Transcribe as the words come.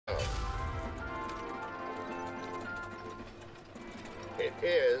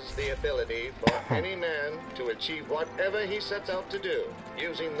is the ability for any man to achieve whatever he sets out to do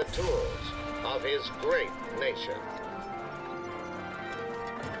using the tools of his great nation.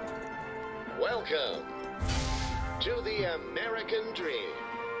 Welcome to the American Dream.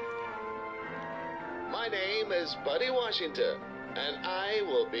 My name is Buddy Washington, and I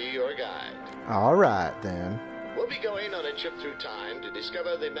will be your guide. All right, then. We'll be going on a trip through time to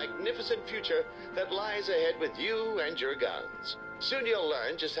discover the magnificent future that lies ahead with you and your guns. Soon you'll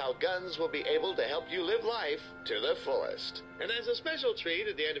learn just how guns will be able to help you live life to the fullest. And as a special treat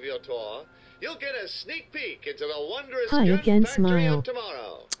at the end of your tour, you'll get a sneak peek into the wondrous gun factory of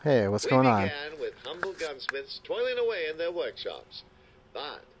tomorrow. Hey, what's going on? We began with humble gunsmiths toiling away in their workshops.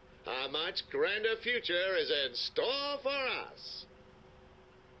 But a much grander future is in store for us.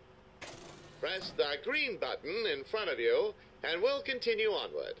 Press the green button in front of you, and we'll continue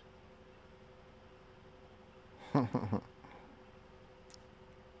onward.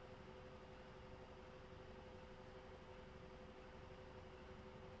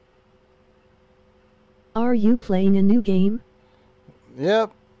 Are you playing a new game?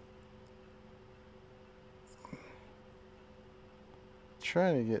 Yep.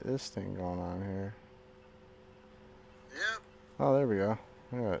 Trying to get this thing going on here. Yep. Oh, there we go.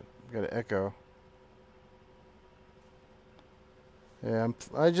 Got an echo. Yeah,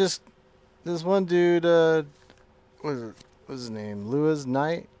 this one dude, what's his name? Lewis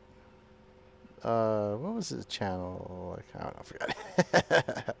Knight? What was his channel? I don't know, I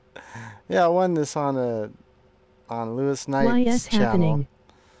forgot. Yeah, I won this on Lewis Knight's channel. Happening?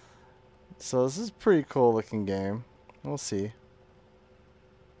 So this is a pretty cool looking game. We'll see.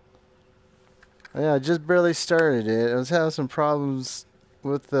 Yeah, I just barely started it. I was having some problems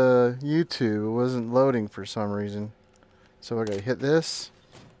with the YouTube. It wasn't loading for some reason. So I gotta hit this.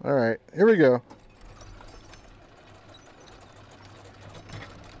 Alright, here we go.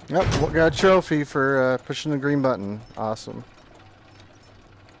 Yep, got a trophy for pushing the green button. Awesome.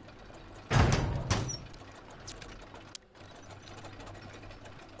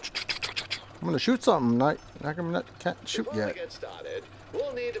 I'm gonna shoot something. Can't shoot Before yet. we get started,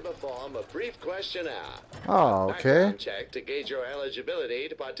 we'll need to perform a brief questionnaire. Oh, okay. Background check to gauge your eligibility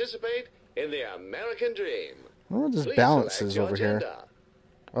to participate in the American Dream. I wonder what this Please balance is select over your here. gender.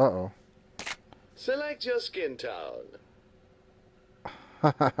 Uh-oh. Select your skin tone.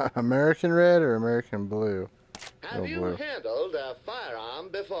 American red or American blue? Have you handled a firearm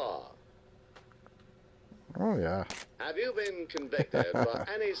before? Oh, yeah. Have you been convicted for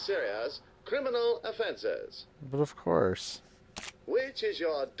any serious criminal offenses? But of course. Which is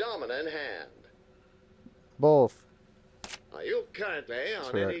your dominant hand? Both. Are you currently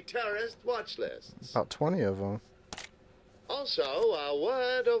on any terrorist watch lists? About 20 of them. Also, a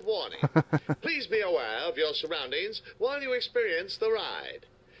word of warning. Please be aware of your surroundings while you experience the ride.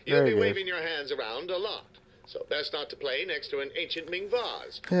 You'll be waving your hands around a lot, so best not to play next to an ancient Ming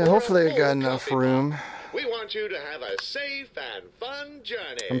vase. Yeah, hopefully I got enough room. We want you to have a safe and fun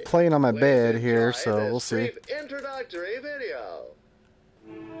journey. I'm playing on my bed here, so we'll see. Brief introductory video.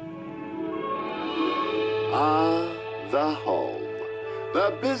 The home.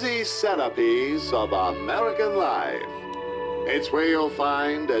 The busy centerpiece of American life. It's where you'll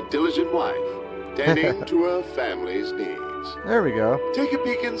find a diligent wife tending to her family's needs. There we go. Take a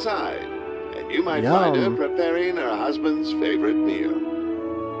peek inside, and you might find her preparing her husband's favorite meal.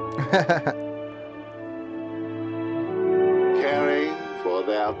 Caring for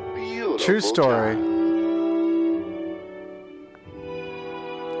their beautiful True story. child.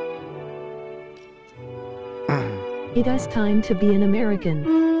 It is time to be an American.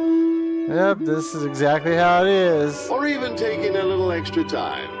 Yep, this is exactly how it is. Or even taking a little extra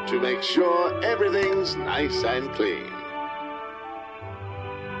time to make sure everything's nice and clean.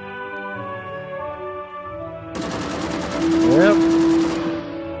 Yep.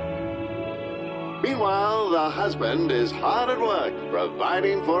 Meanwhile, the husband is hard at work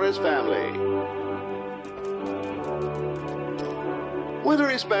providing for his family. Whether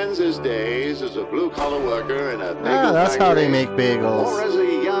he spends his days as a blue-collar worker in a bagel that's factory, how they make bagels. or as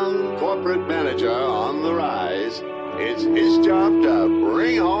a young corporate manager on the rise, it's his job to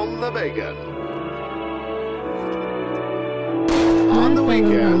bring home the bacon. On the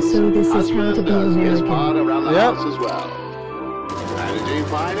weekends, so this is how to husband be does his American. part around the Yep. house as well. Managing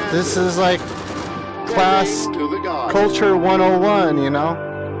finances, This is like class tending to the garden. culture 101, you know?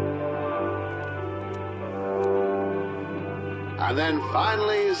 And then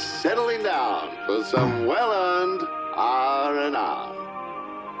finally settling down for some well-earned R&R.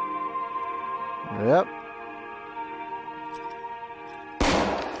 Yep.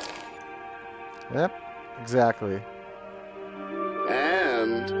 Yep, exactly. And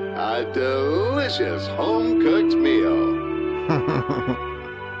and a delicious home-cooked meal.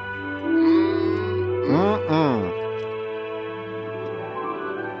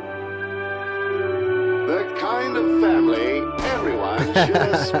 The kind of family everyone should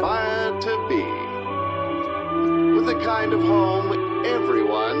aspire to be. With the kind of home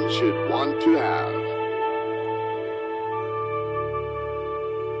everyone should want to have.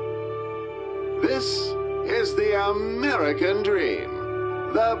 This is the American dream.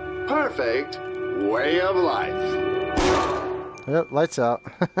 The perfect way of life. Yep, lights out.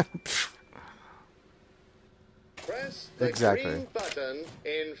 Press the green button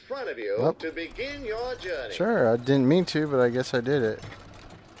in front of you to begin your journey. Sure, I didn't mean to, but I guess I did it.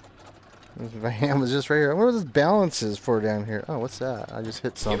 My hand was just right here. I wonder what this balance is for down here. Oh, what's that? I just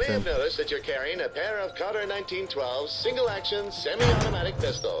hit something. You may have noticed that you're carrying a pair of Carter 1912 single-action semi-automatic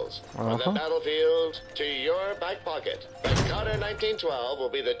pistols. From the battlefield to your back pocket, the Carter 1912 will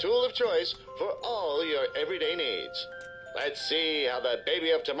be the tool of choice for all your everyday needs. Let's see how the baby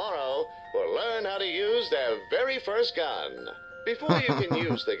of tomorrow will learn how to use their very first gun. Before you can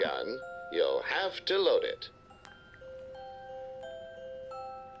use the gun, you'll have to load it.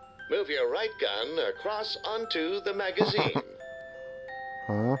 Move your right gun across onto the magazine.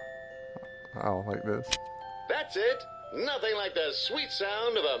 Huh? Oh, like this. That's it. Nothing like the sweet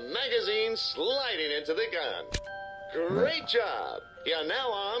sound of a magazine sliding into the gun. Great job. You're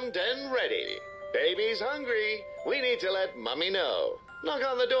now armed and ready. Baby's hungry. We need to let Mommy know. Knock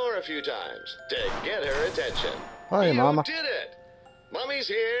on the door a few times to get her attention. Hi, Mama. You did it. Mommy's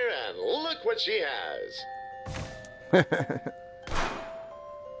here, and look what she has.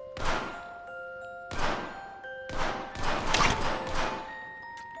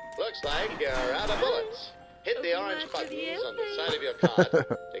 Looks like you're out of bullets. Hit the orange buttons on the side of your card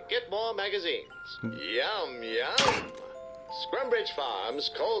to get more magazines. Yum, yum. Scrumbridge Farms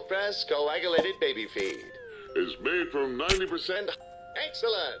cold press coagulated baby feed is made from 90%.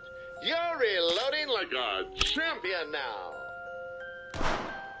 Excellent. You're reloading like a champion now.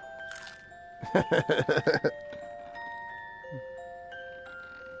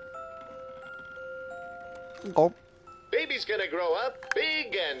 Oh. Baby's gonna grow up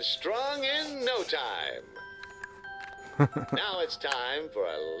big and strong in no time. Now it's time for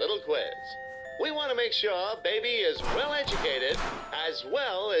a little quiz. We want to make sure baby is well educated as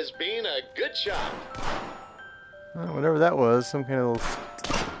well as being a good shot. Whatever that was, some kind of little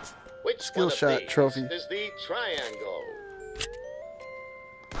Which skill one of shot these trophy. is the triangle?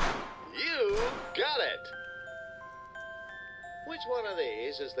 You got it. Which one of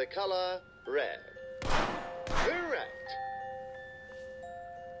these is the color red? Correct.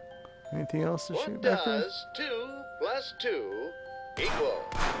 Anything else to What shoot back there? does 2 plus 2 equal?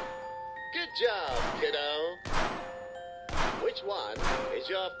 Good job, kiddo. Which one is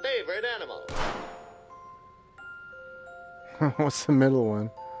your favorite animal? What's the middle one?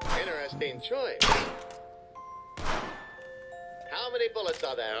 Interesting choice. How many bullets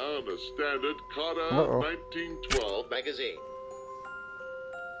are there on the standard Carter 1912 magazine?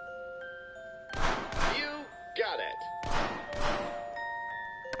 You got it.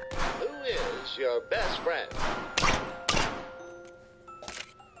 Who is your best friend?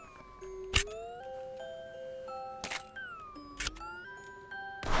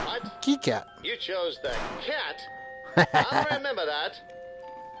 What? Key cat. You chose the cat? I'll remember that.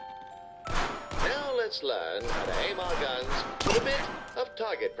 Now let's learn how to aim our guns with a bit of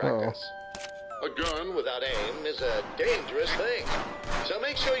target practice. A gun without aim is a dangerous thing, so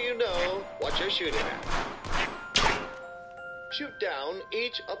make sure you know what you're shooting at. Shoot down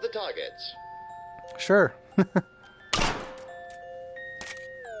each of the targets. Sure.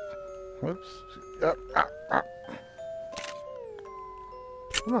 Whoops.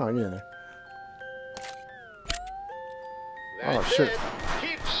 Come on, get in there. That's shit. it.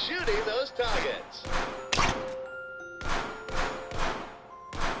 Keep shooting those targets.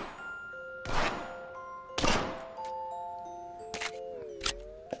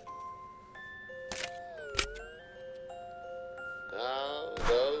 Oh,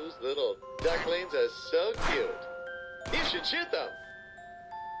 those little ducklings are so cute. You should shoot them.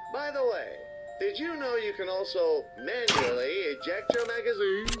 By the way, did you know you can also manually eject your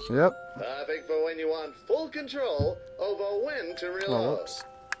magazines? Yep. Perfect for when you want full control over when to Oh, reload. whoops.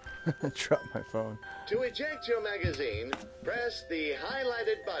 I dropped my phone. To eject your magazine, press the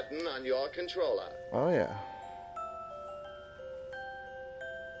highlighted button on your controller. Oh, yeah.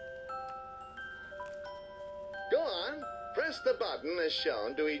 Go on, press the button as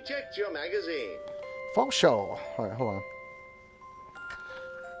shown to eject your magazine. Full show. All right, hold on.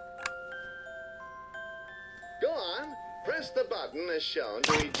 Go on, press press the button as shown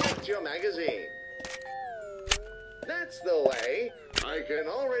to eject your magazine. That's the way. I can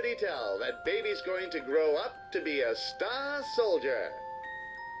already tell that baby's going to grow up to be a star soldier.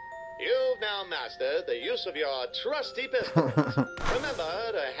 You've now mastered the use of your trusty pistols.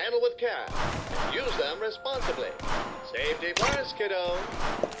 Remember to handle with care. Use them responsibly. Safety first, kiddo.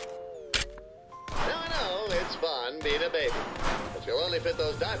 Now I know it's fun being a baby, but you'll only fit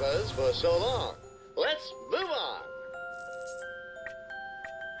those diapers for so long. Let's move on.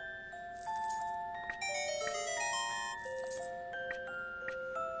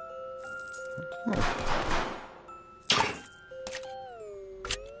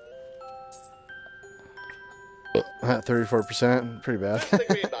 At 34%, pretty bad. Press the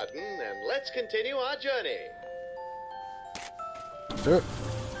green button and let's continue our journey. Do it.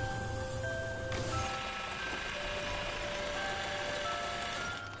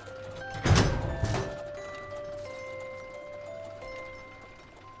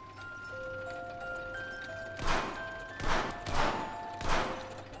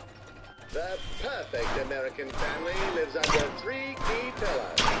 The perfect American family lives under three key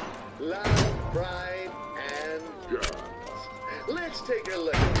pillars: love, pride, and guns. Let's take a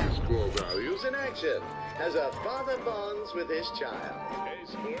look at these core values in action as a father bonds with his child. Hey,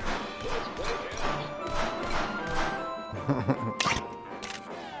 sport, let's play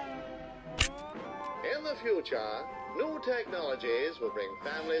In the future, new technologies will bring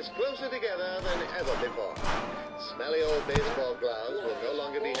families closer together than ever before. Smelly old baseball gloves will no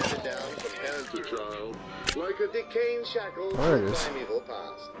longer be handed down from parent to child like a decaying shackle from a primeval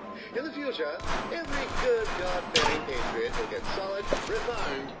past. In the future, every good God-fearing patriot will get solid,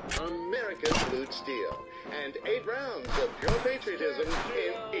 refined, American blued steel and 8 rounds of pure patriotism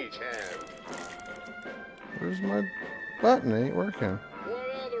in each hand. Where's my button? It ain't working. What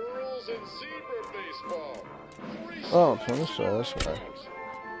are the rules in zebra baseball? Oh, it's on this side. That's why.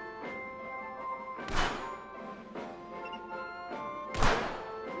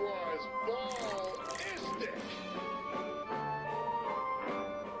 Was ballistic.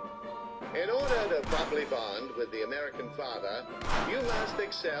 In order to properly bond with the American father, you must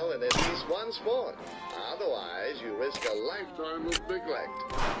excel in at least one sport. Otherwise, you risk a lifetime of neglect,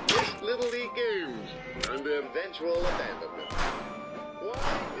 missed Little League games, and eventual abandonment.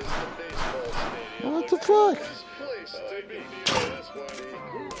 Why is the baseball stadium What the fuck? this place to be? This one.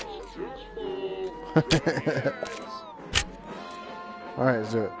 Alright,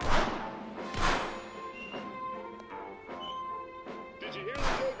 let's do it. Did you hear the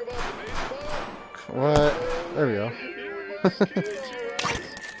joke about the baseball? What? There we go.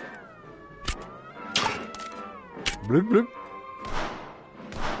 Bloop, bloop.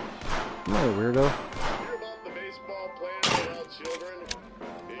 I'm not a weirdo. Hear about the baseball player without children?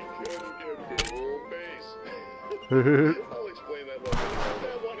 He couldn't get to home base. I'll explain that one.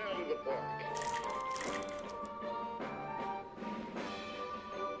 That one out of the park.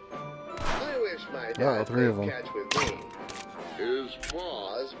 I wish my dad 3 of could them. catch with me. His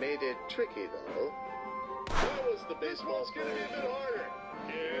paws made it tricky, though. That was the baseball. It's gonna be a bit harder.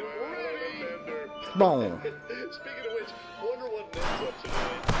 Get ready. Boom. Speaking of which, wonder what Ned's up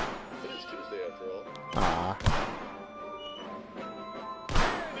tonight. It is Tuesday after all. Ah.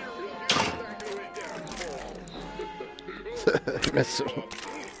 Mess up.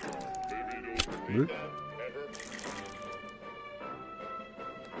 Bloop.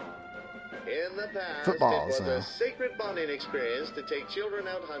 In the past, Footballs, it was huh? a sacred bonding experience to take children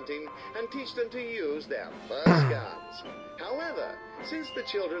out hunting and teach them to use their first guns. However, since the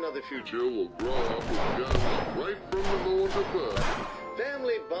children of the future will grow up with guns right from the moment of birth,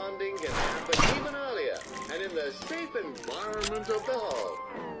 family bonding can happen even earlier and in the safe environment of the home.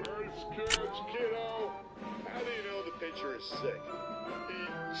 First catch, kiddo. How do you know the pitcher is sick? He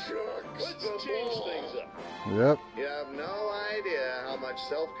chucks Let's change things up. Yep. You have no idea how much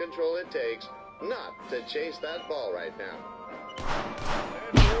self-control it takes not to chase that ball right now.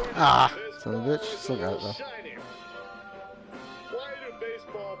 Ah. Son of a bitch. Still got it, though. Why do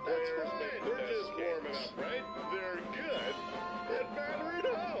baseball players think they're just warming up, right? They're good at battering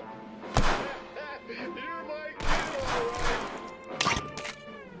home. You're my kid, all right.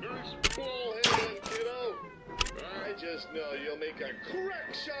 Nice ball handling, kiddo. I just know you'll make a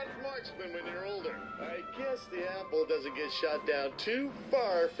crack shot marksman when you're older. I guess the apple doesn't get shot down too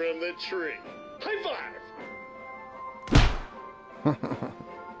far from the tree. High five!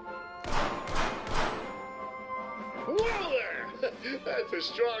 Whoa there! That's a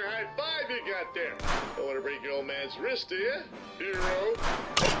strong high five you got there. Don't want to break your old man's wrist, do you, hero?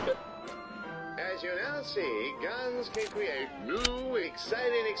 As As you now see, guns can create new,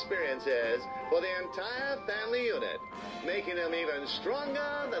 exciting experiences for the entire family unit, making them even stronger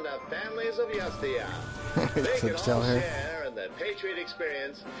than the families of yesteryear. They can all share in the Patriot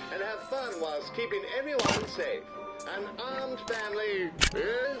experience and have fun whilst keeping everyone safe. An armed family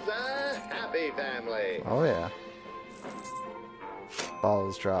is a happy family. Oh, yeah.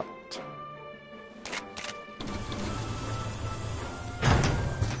 Balls dropped.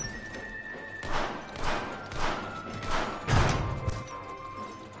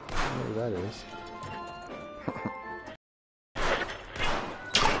 That is.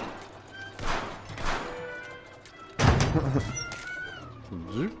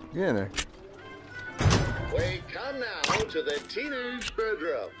 Get in there. We come now to the teenage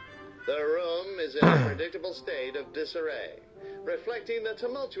bedroom. The room is in a predictable state of disarray, reflecting the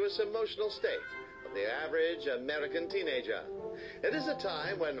tumultuous emotional state of the average American teenager. It is a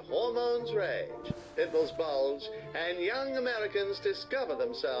time when hormones rage, nipples bulge, and young Americans discover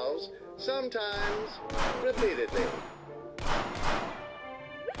themselves, sometimes repeatedly.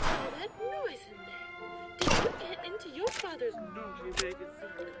 What's all that noise in there? Did you get into your father's movie magazine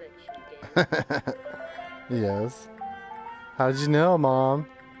collection again? Yes. How'd you know, Mom?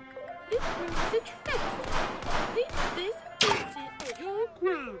 This room is a trap. Leave this instant or you're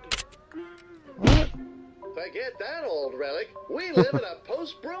grounded. What? Forget that old relic. We live in a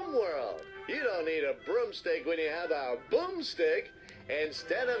post-broom world. You don't need a broomstick when you have a boomstick.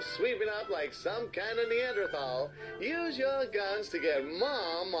 Instead of sweeping up like some kind of Neanderthal, use your guns to get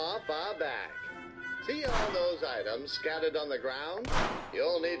Mom off our back. See all those items scattered on the ground?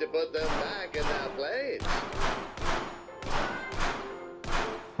 You'll need to put them back in their place.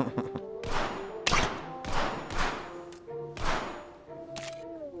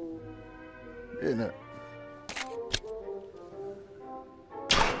 Get in there.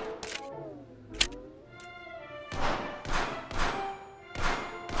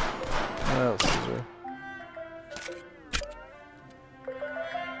 What else is there?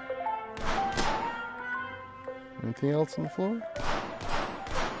 Anything else on the floor?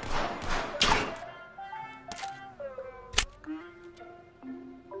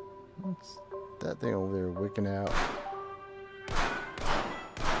 What's that thing over there wicking out?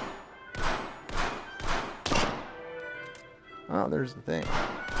 Oh, there's the thing.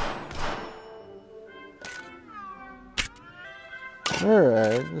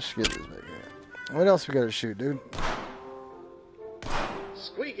 Alright, let's get this back in. What else we gotta shoot, dude?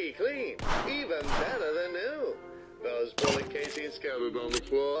 Squeaky clean, even better than new. Those bullet casings scattered on the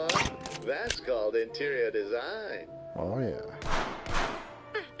floor, that's called interior design. Oh, yeah.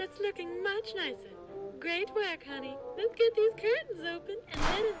 Ah, that's looking much nicer. Great work, honey. Let's get these curtains open and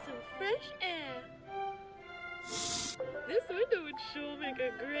let in some fresh air. This window would sure make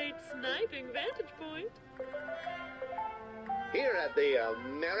a great sniping vantage point. Here at the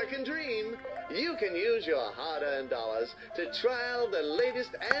American Dream, you can use your hard-earned dollars to trial the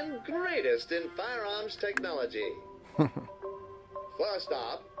latest and greatest in firearms technology. First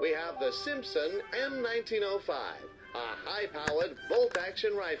up, we have the Simpson M1905, a high-powered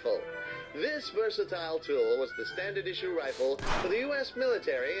bolt-action rifle. This versatile tool was the standard issue rifle for the U.S.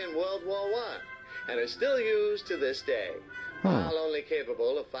 military in World War I, and is still used to this day. While only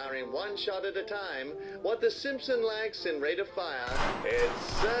capable of firing one shot at a time, what the Simpson lacks in rate of fire, it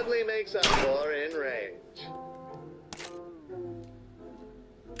certainly makes up for in range.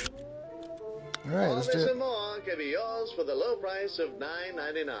 Alright, All let's this do it. and more can be yours for the low price of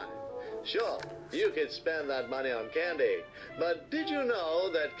 $9.99. Sure, you could spend that money on candy, but did you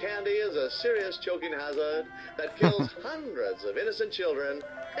know that candy is a serious choking hazard that kills hundreds of innocent children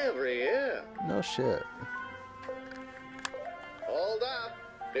every year? No shit. Hold up.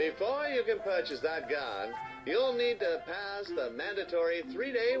 Before you can purchase that gun, you'll need to pass the mandatory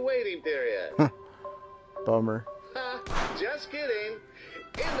 3-day waiting period. Bummer. Ha, just kidding.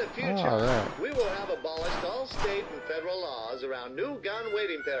 In the future, All right. we will have abolished all state and federal laws around new gun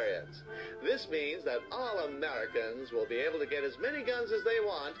waiting periods. This means that all Americans will be able to get as many guns as they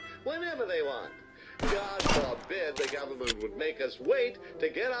want, whenever they want. God forbid the government would make us wait to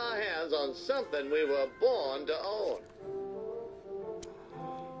get our hands on something we were born to own.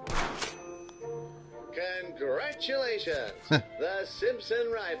 Congratulations! The Simpson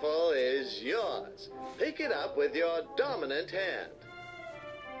rifle is yours. Pick it up with your dominant hand.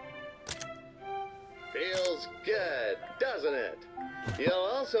 Feels good, doesn't it? You'll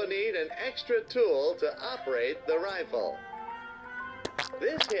also need an extra tool to operate the rifle.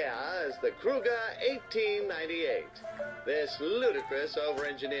 This here is the Kruger 1898. This ludicrous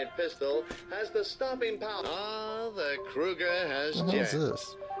over-engineered pistol has the stopping power. Ah, the Kruger has What is jammed.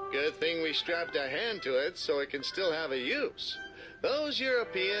 this? Good thing we strapped a hand to it so it can still have a use. Those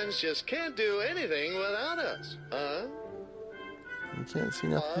Europeans just can't do anything without us, huh? You can't see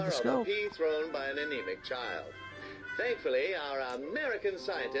nothing through the Of a scope. pea thrown by an anemic child. Thankfully, our American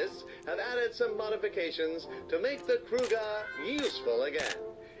scientists have added some modifications to make the Kruger useful again.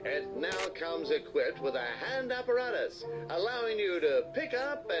 It now comes equipped with a hand apparatus, allowing you to pick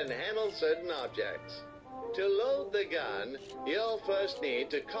up and handle certain objects. To load the gun, you'll first need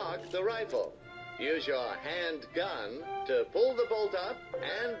to cock the rifle. Use your hand gun to pull the bolt up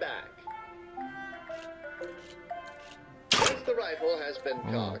and back. Once the rifle has been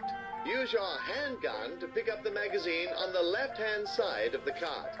cocked, use your handgun to pick up the magazine on the left-hand side of the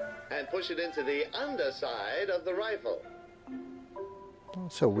cart and push it into the underside of the rifle.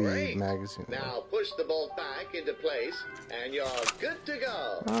 It's a weed Great. magazine. Now push the bolt back into place and you're good to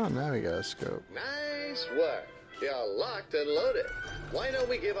go. Oh, now we got a scope. Nice work. You're locked and loaded. Why don't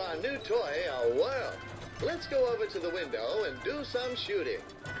we give our new toy a whirl? Let's go over to the window and do some shooting.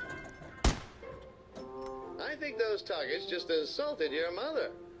 I think those targets just insulted your mother.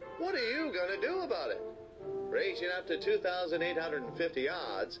 What are you going to do about it? Ranging up to 2,850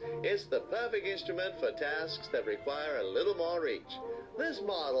 yards, it's the perfect instrument for tasks that require a little more reach. This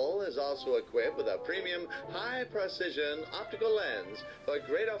model is also equipped with a premium high-precision optical lens for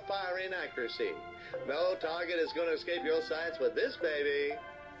greater firing accuracy. No target is going to escape your sights with this baby.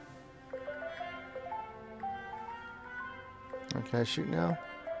 Can I shoot now?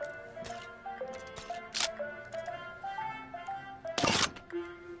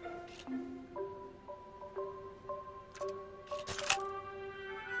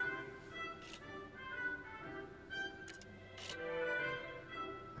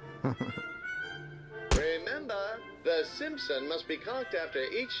 Remember, the Simpson must be cocked after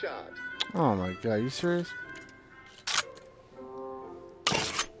each shot. Oh my god, you serious?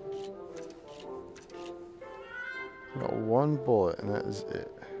 I got one bullet and that is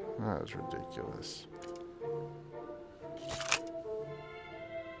it. That is ridiculous.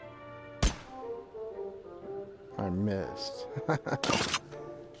 I missed.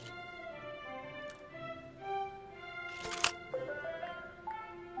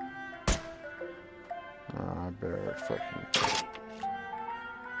 Oh, I better fucking...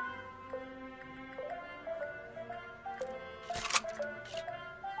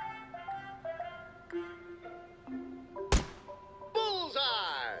 Bullseye!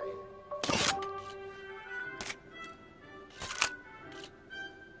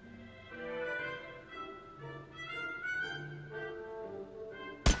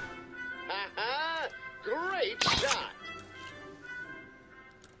 Ha-ha! Great shot!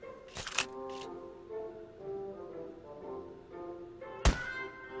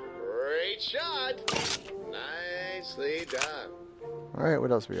 Great shot! Nicely done. Alright,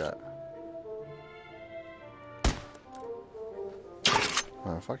 what else we got?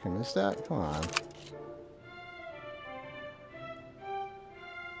 Oh, I fucking missed that? Come on.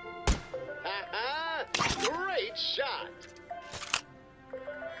 Ha-ha! Great shot!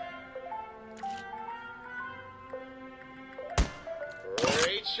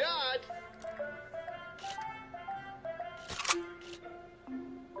 Great shot!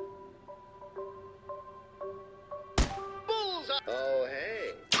 Bullseye! Oh,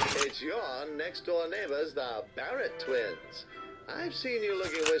 hey, it's your next-door neighbors, the Barrett twins. I've seen you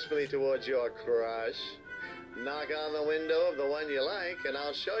looking wistfully towards your crush. Knock on the window of the one you like, and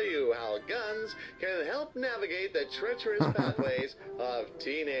I'll show you how guns can help navigate the treacherous pathways of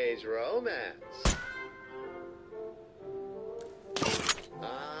teenage romance.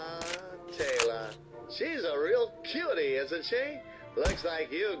 Ah, Taylor. She's a real cutie, isn't she? Looks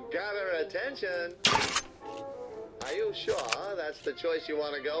like you got her attention. Are you sure that's the choice you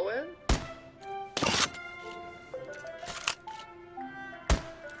want to go with?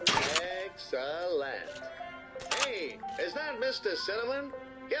 Excellent. Hey, is that Mr. Cinnamon?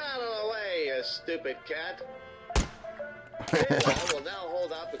 Get out of the way, you stupid cat. Taylor will now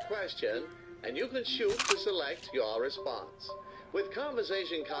hold up a question, and you can shoot to select your response. With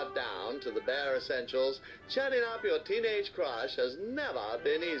conversation cut down to the bare essentials, chatting up your teenage crush has never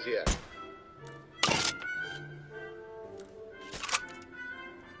been easier.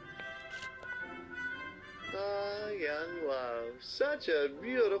 Ah, young love, such a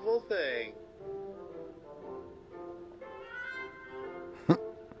beautiful thing.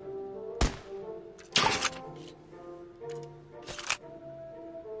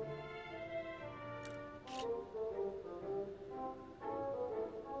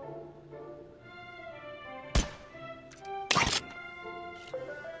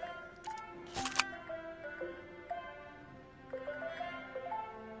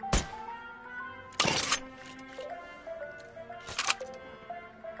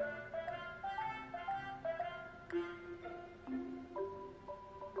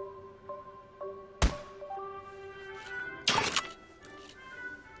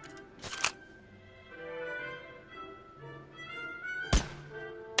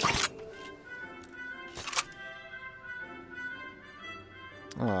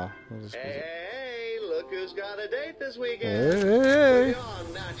 Oh, Hey, look who's got a date this weekend. Hey. With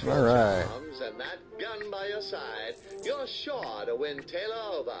your natural All right. charms and that gun by your side, you're sure to win Taylor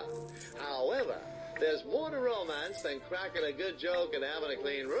over. However, there's more to romance than cracking a good joke and having a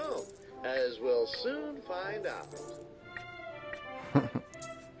clean room, as we'll soon find out.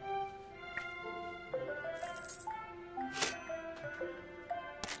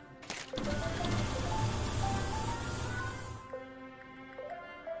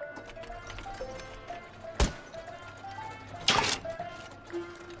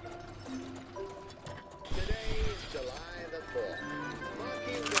 Today is July the 4th,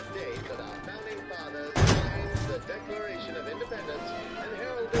 marking the date that our founding fathers signed the Declaration of Independence and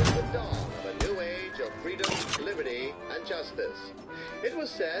heralded the dawn of a new age of freedom, liberty, and justice. It was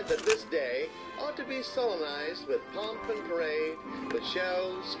said that this day ought to be solemnized with pomp and parade, with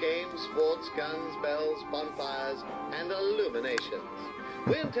shows, games, sports, guns, bells, bonfires, and illuminations.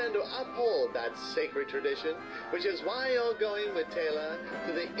 We intend to uphold that sacred tradition, which is why you're going with Taylor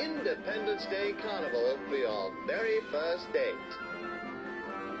to the Independence Day Carnival for your very first date.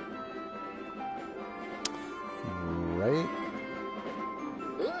 Right?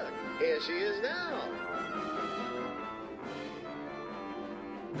 Look, here she is now.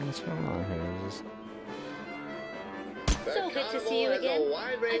 What's going on here? Is The So good to carnival see you has again. a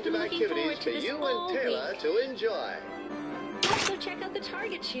wide range I've been of looking activities forward for to this you all and Taylor week. to enjoy. Let's go check out the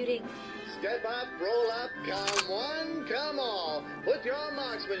target shooting. Step up, roll up, come one, come all. Put your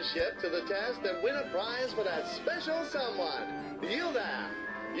marksmanship to the test and win a prize for that special someone. You there.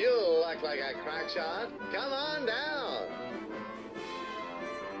 You look like a crack shot. Come on down.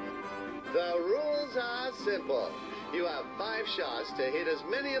 The rules are simple. You have 5 shots to hit as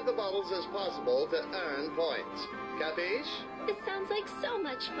many of the bottles as possible to earn points. Capiche? This sounds like so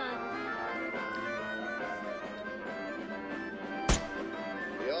much fun.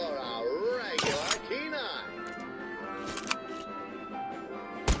 You're a regular keen-eye.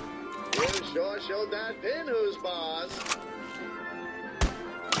 You sure showed that pin who's boss.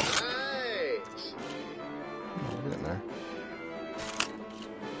 Nice. oh, getting there.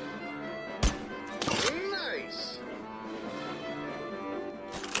 Nice.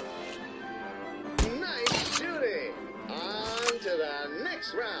 Nice shooting. On to the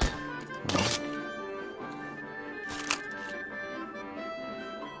next round.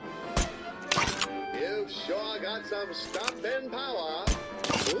 You've sure got some stop-in power.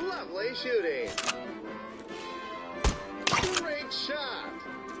 Lovely shooting. Great shot.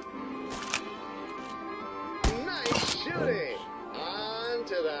 Nice shooting. On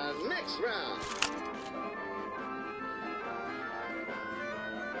to the next round.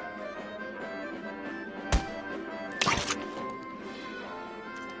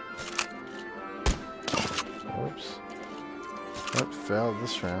 Oops. That failed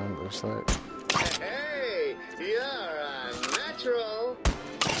this round, looks like. Hey, you're a natural.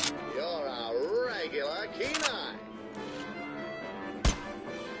 You're a regular keen-eye.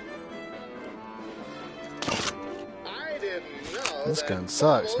 I didn't know This that gun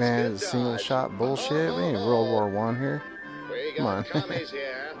sucks, bubbles man. could It's single dodge. shot bullshit. We ain't World War One here. We Come on. got commies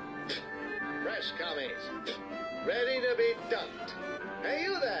here. Fresh commies. Ready to be dunked. Hey,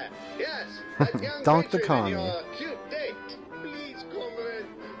 you there. Yes, that young Dunk the patriot and commie. your cute date. Please, comrade,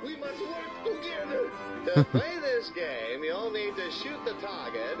 we must work together. To play this game, you'll need to shoot the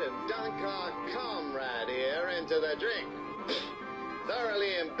target and dunk our comrade here into the drink,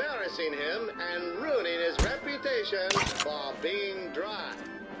 thoroughly embarrassing him and ruining his reputation for being dry.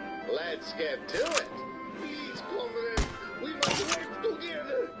 Let's get to it. Please, comrade, we must work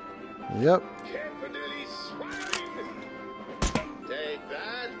together. Yep. Capitally swine. Take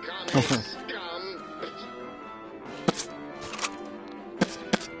that, commie scum.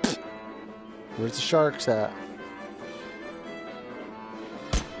 Where's the sharks at?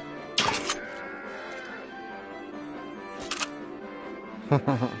 This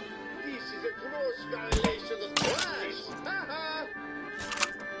is a gross violation of trash. Ha ha.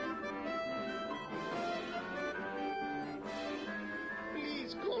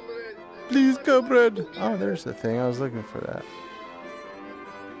 Please, comrade. Please, comrade. Oh, there's the thing. I was looking for that.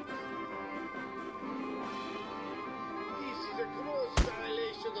 This is a gross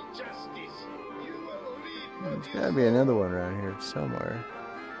violation of justice. You will read There's what gotta you be another one around here somewhere.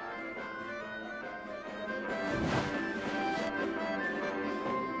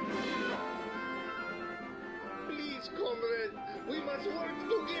 Please, comrade, we must work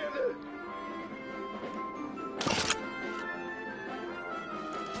together.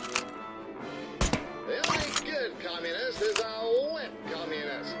 The only good communist is a wet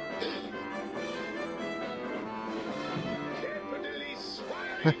communist. Capitally swine.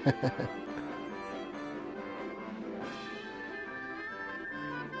 I've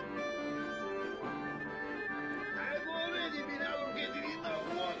already been allocated in the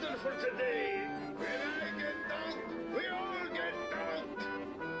water for today. When I get dunked, we all get dunked.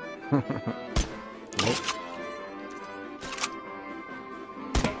 Nope.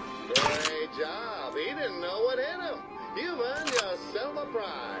 Great job. He didn't know what hit him. You've earned yourself a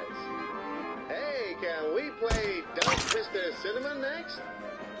prize. Hey, can we play Dunk Mr. Cinnamon next?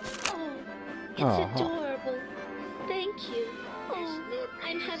 Oh, it's Aw. adorable. Thank you. Oh,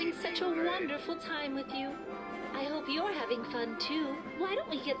 I'm having such a wonderful time with you. I hope you're having fun too. Why don't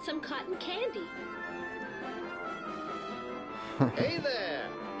we get some cotton candy? Hey there.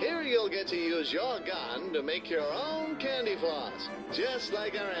 Here you'll get to use your gun to make your own candy floss, just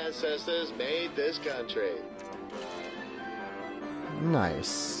like our ancestors made this country.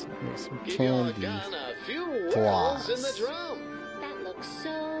 Nice. Make some Give your candy. gun a few whirls in the floss. drum. That looks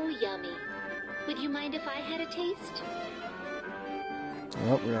so yummy. Would you mind if I had a taste?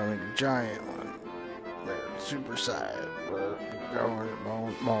 Oh, we're gonna make a giant one. There, super side. We're going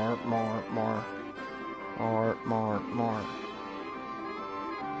more.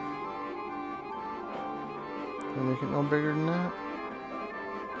 Can we make it no bigger than that?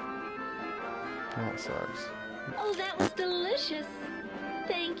 That sucks. Oh, that was delicious.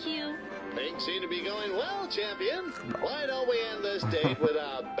 Thank you. Things seem to be going well, champion. Why don't we end this date with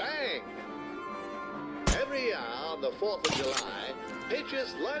a bang? Every year on the 4th of July,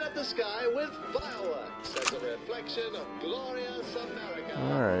 patriots light up the sky with fireworks as a reflection of glorious America.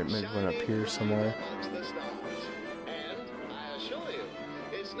 Alright, maybe one up shining here bright somewhere. amongst the stars. And I assure you,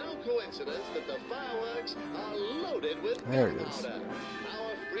 it's no coincidence that the fireworks are loaded with There it is. gunpowder.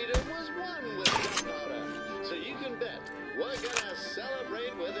 Our freedom was won with gunpowder, so you can bet we're gonna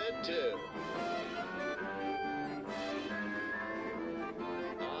celebrate with it too.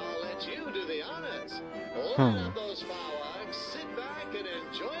 I'll let you do the honors. Light up those fireworks, sit back and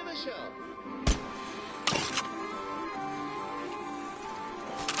enjoy the show.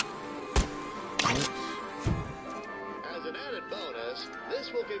 As an added bonus,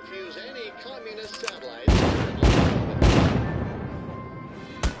 this will confuse any communist satellites.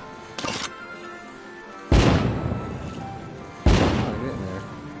 Oh, get in there.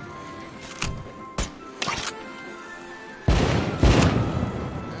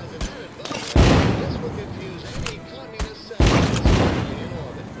 As an added bonus, this will confuse any communist satellites currently in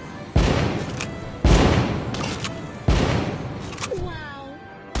orbit. Wow.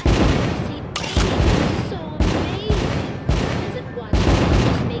 I've never seen anything so amazing. Doesn't watching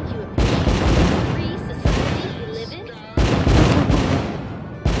just make you appreciate the free society we live in?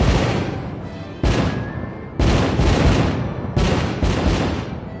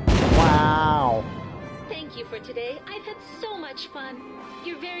 Wow. Thank you for today. I've had so much fun.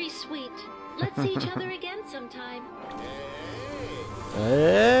 You're very sweet. Let's see each other again sometime.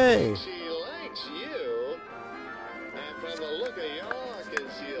 Hey. She likes you. And from the look of your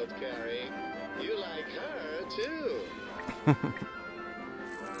concealed carry, you like her too.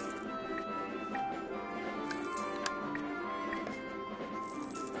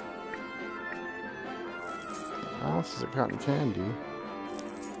 Ounces of cotton candy.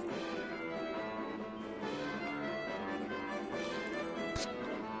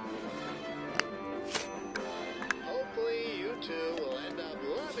 Hopefully you two will end up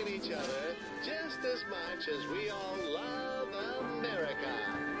loving each other just as much as we all love America.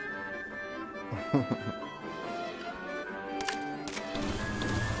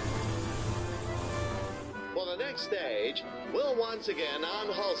 For the next stage, we'll once again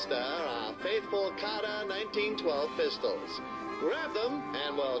unholster our faithful Carter 1912 pistols. Grab them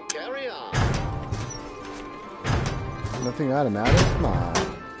and we'll carry on. Nothing automatic? Come on.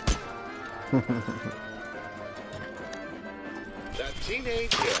 The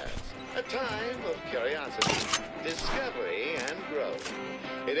teenage years, a time of curiosity, discovery, and growth.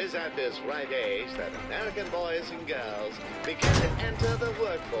 It is at this right age that American boys and girls begin to enter the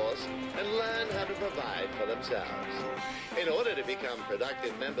workforce and learn how to provide for themselves. In order to become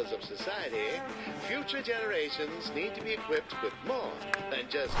productive members of society, future generations need to be equipped with more than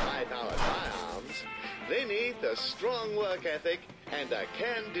just high-powered firearms. They need the strong work ethic and a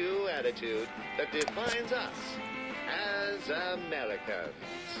can-do attitude that defines us as Americans.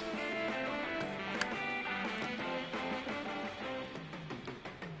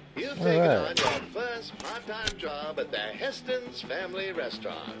 You've taken on your first part-time job at the Heston's Family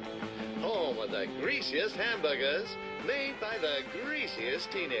Restaurant, home of the greasiest hamburgers made by the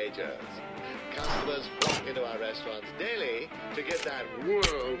greasiest teenagers. customers flock into our restaurants daily to get that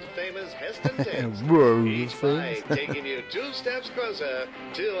world-famous Heston taste. World Each famous. bite taking you 2 steps closer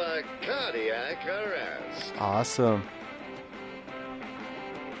to a cardiac arrest. Awesome.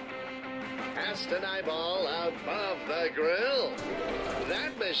 Heston Eyeball above the grill.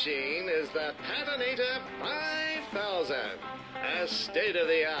 That machine is the Patinator 5000, a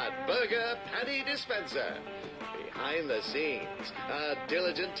state-of-the-art burger patty dispenser. Behind the scenes, a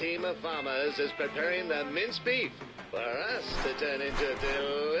diligent team of farmers is preparing the minced beef for us to turn into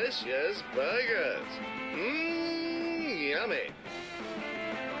delicious burgers. Yummy.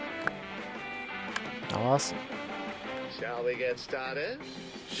 Awesome. Shall we get started?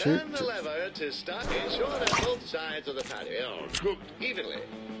 Shoot. Turn the lever to start. Ensure that both sides of the patty are cooked evenly.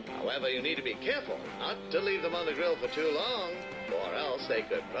 However, you need to be careful not to leave them on the grill for too long, or else they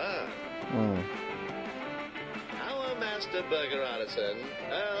could burn. Mm. Our master burger artisan,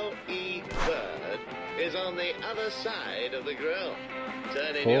 L.E. Bird, is on the other side of the grill,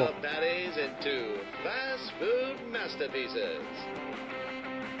 turning Cool. your patties into fast food masterpieces.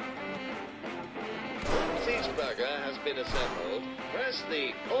 Once each burger has been assembled, press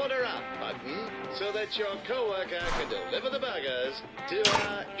the Order Up button so that your coworker can deliver the burgers to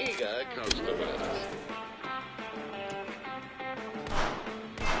our eager customers.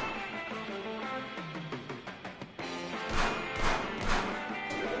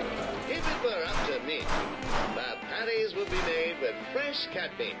 If it were up to me, the patties would be made with fresh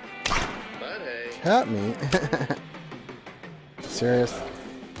cat meat. But hey, Cat meat. Serious?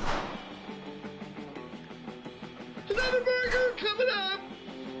 another burger coming up!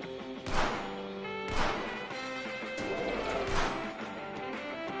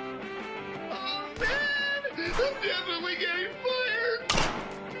 Oh man! I'm definitely getting fired!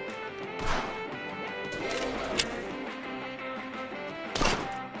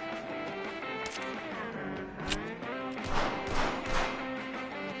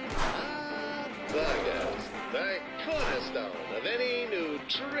 Burgers, the cornerstone of any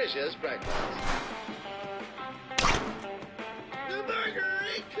nutritious breakfast. The burger,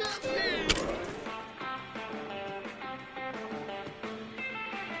 it comes in!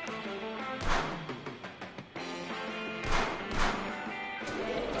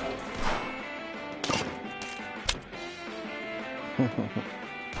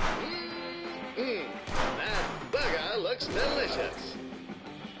 That burger looks delicious.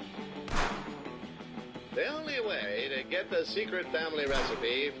 The only way to get the secret family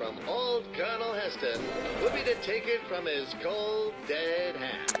recipe from old Colonel Heston would be to take it from his cold, dead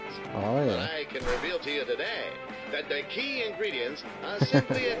hands. Oh, But yeah. I can reveal to you today that the key ingredients are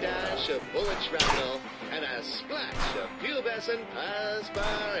simply a dash of bullet shrapnel and a splash of pubescent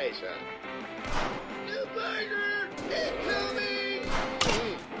perspiration. The burger is coming!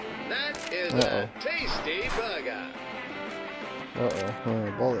 That is a tasty burger.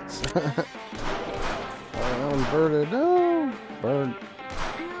 Uh-oh. Bullets. Oh, I'm birded. No. Bird.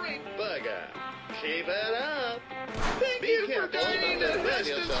 Great burger. Keep it up. Thank you for dining at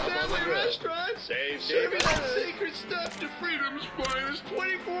Heston's Family Restaurant. Save Serving that sacred stuff to freedom's finest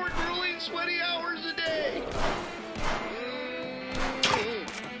 24 grueling, sweaty hours a day.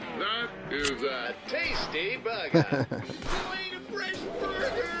 That is a tasty burger. Enjoying a fresh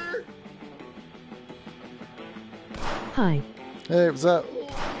burger. Hi. Hey, what's up? Oh,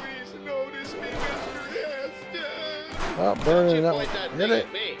 please notice me, Mr. Heston. Oh, burning You that point one. that Hit thing it.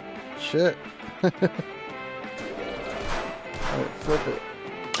 at me. Shit. Alright, flip it.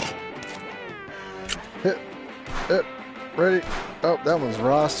 Hit. Ready. Oh, that one's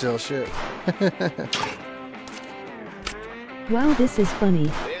raw still. Shit. Wow, this is funny.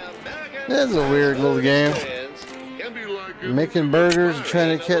 The American This is a weird little game. experience can be like You're making burgers, and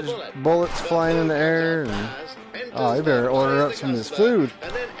trying to catch bullets flying in the air, and oh, you better order up some of this food.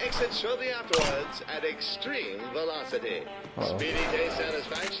 And then exit shortly afterwards at extreme velocity. Uh-oh. Speedy taste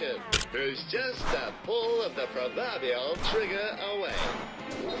satisfaction is just a pull of the proverbial trigger away.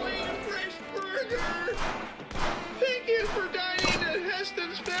 Enjoying a fresh burger. Thank you for dining at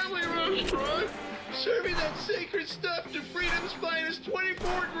Heston's Family Restaurant. Serving that sacred stuff to freedom's finest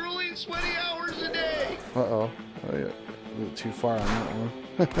 24 grueling, sweaty hours a day. Uh-oh. Oh, yeah. A little too far on that one.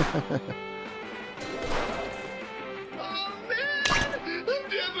 Oh man, I'm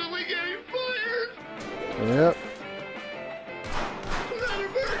definitely getting fired. Yep. Another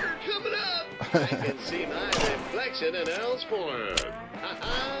burger coming up. I can see my reflection in Earl's forehead.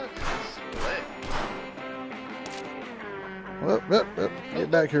 Ha-ha. Slick. Whoop. Get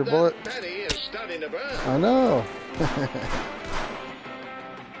back here, bullet. The patty is starting to burn. I know.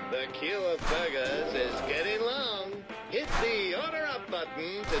 The queue of burgers is getting long. Hit the order up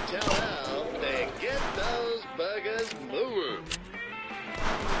button to tell Al moving.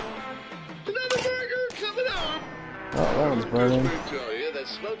 Another burger coming up. Oh, that one's burning. Let me tell you that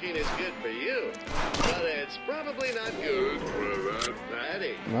smoking is good for you, but it's probably not good for that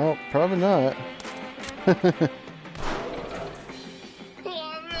patty. No, probably not.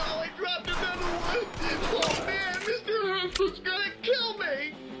 Oh no, I dropped another one. Oh man, Mr. Hustle's gonna kill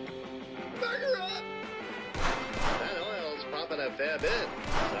me. Burger up. That oil's pumping a fair bit.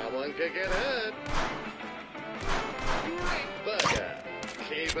 Someone could get hurt. Great burger.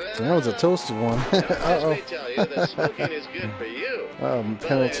 Keep it That was a up. toasted one. Now, let Uh-oh. me tell you that smoking is good for you, but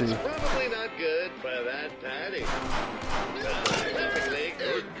Penalty. it's probably not good for that patty. Perfectly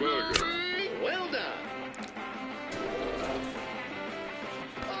good burger. Well done.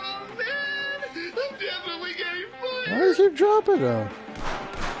 Oh man, I'm definitely getting Why fired. does he drop it though?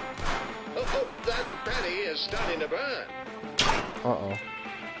 Oh, that patty is starting to burn. Uh-oh.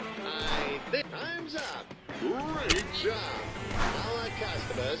 I think time's up. Great job. Our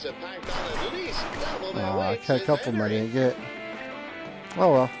customers have packed on at least double their Oh, I weight got a since couple I entering. didn't get.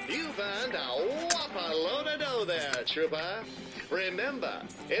 Oh well. You've earned a whopper load of dough there, trooper. Remember,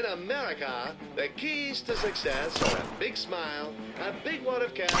 in America, the keys to success are a big smile, a big wad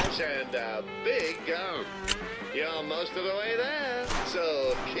of cash, and a big gun. You're most of the way there,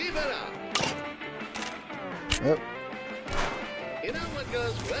 so keep it up. Yep. You know what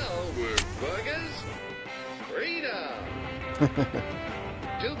goes well with burgers? Freedom.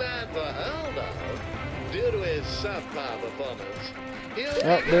 Too bad for Earl, though. Due to his subpar performance, he'll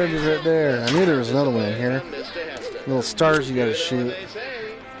Oh, there it is right there. I knew there was another one in here. from Mr. Heston. Little stars you gotta You know shoot. what they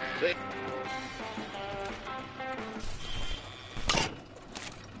say. They-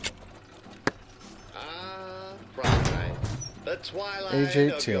 prom night. The twilight Age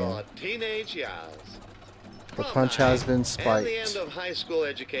of 18. your teenage years. The Prom punch has night been and spiked. the end of high school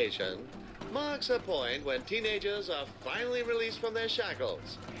education marks a point when teenagers are finally released from their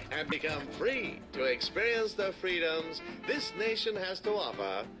shackles and become free to experience the freedoms this nation has to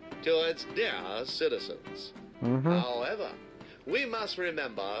offer to its dear citizens. However, we must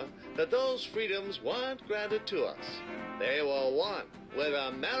remember that those freedoms weren't granted to us. They were won with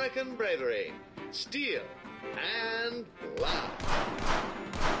American bravery, steel, and blood.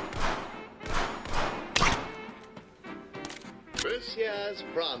 This year's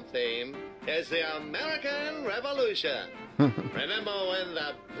prom theme is the American Revolution. Remember when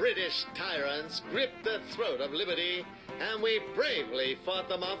the British tyrants gripped the throat of liberty and we bravely fought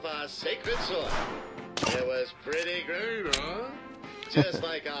them off our sacred soil? It was pretty great, huh? Just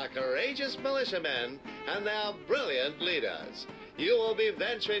like our courageous militiamen and their brilliant leaders, you will be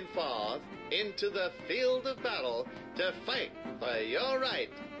venturing forth into the field of battle to fight for your right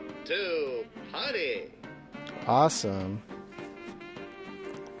to party. Awesome.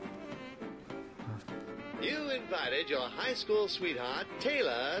 You invited your high school sweetheart,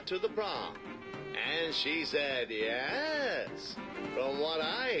 Taylor, to the prom. And she said yes. From what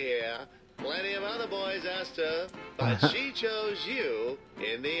I hear, plenty of other boys asked her, but she chose you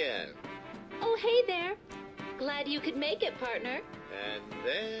in the end. Oh, hey there. Glad you could make it, partner. And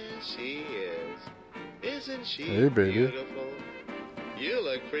there she is. Isn't she Hey, baby. beautiful? You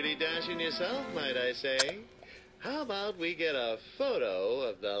look pretty dashing yourself, might I say. How about we get a photo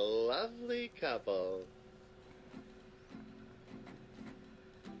of the lovely couple?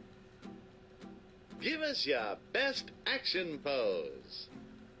 Give us your best action pose.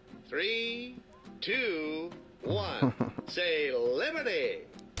 3, 2, 1. Say liberty.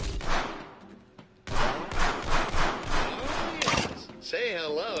 Oh, yes. Say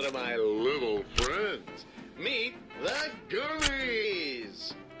hello to my little friends. Meet the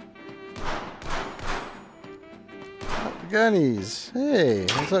Goonies. Gunnies. Hey,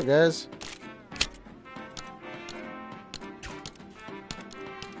 what's up, guys?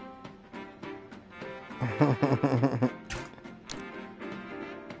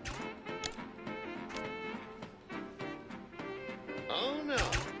 Oh no,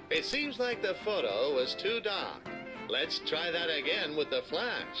 it seems like the photo was too dark. Let's try that again with the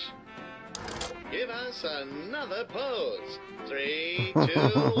flash. Give us another pose. 3, 2,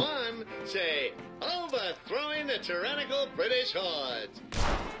 1. Say, overthrowing the tyrannical British hordes.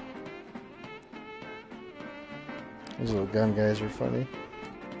 These little gun guys are funny.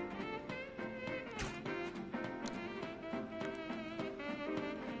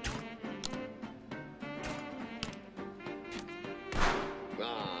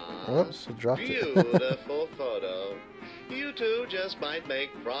 Ah, Oops, I dropped it. beautiful photo. You two just might make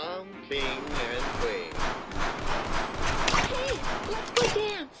prom king and queen. Hey, let's go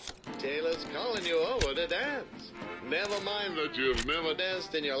dance. Taylor's calling you over to dance. Never mind that you've never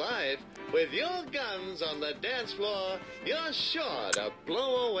danced in your life. With your guns on the dance floor, you're sure to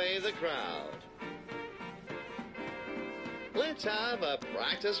blow away the crowd. Let's have a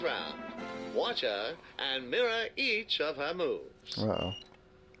practice round. Watch her and mirror each of her moves. Uh-oh.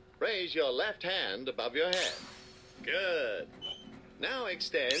 Raise your left hand above your head. Good. Now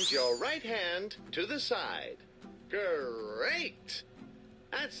extend your right hand to the side. Great.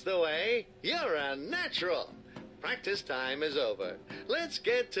 That's the way. You're a natural. Practice time is over. Let's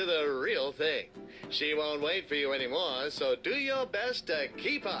get to the real thing. She won't wait for you anymore, so do your best to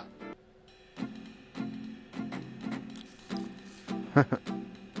keep up.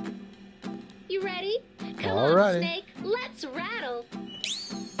 You ready? Come Alrighty. on, Snake. Let's rattle.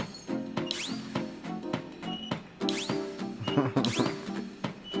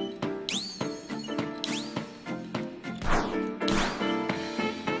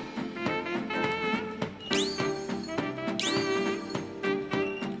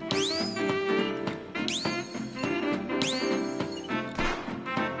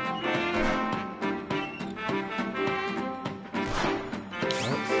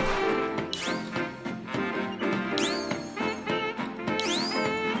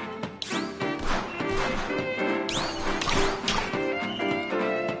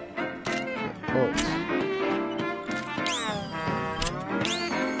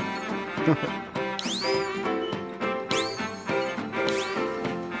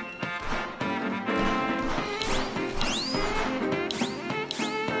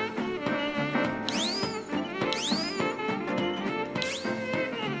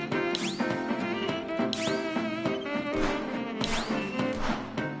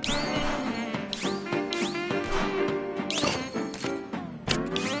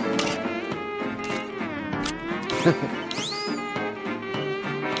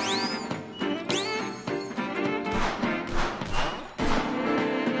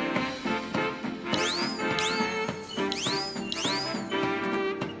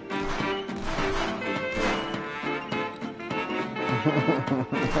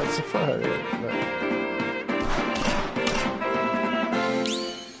 That's funny.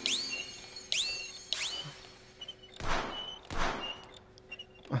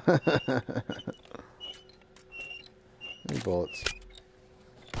 Any bullets?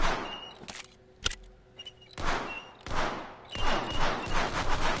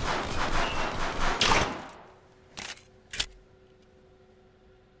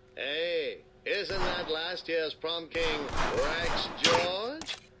 Hey, isn't that last year's prom king Rex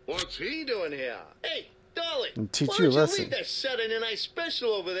George? What's he doing here? Hey, Dolly, And teach why you a don't you lesson. leave that Saturday night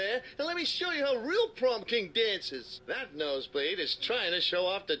special over there and let me show you how real prom king dances. That nosebleed is trying to show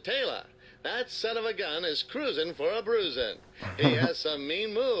off to Taylor. That son of a gun is cruising for a bruising. He has some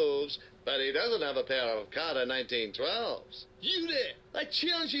mean moves, but he doesn't have a pair of Carter 1912s. You there! I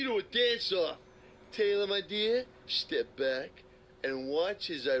challenge you to a dance-off. Taylor, my dear, step back and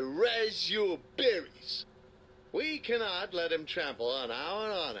watch as I razz your berries. We cannot let him trample on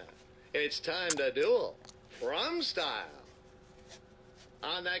our honor. It's time to duel. Prom style.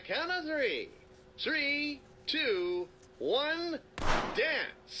 On the count of 3. 3, 2, 1,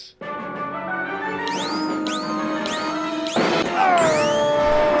 dance.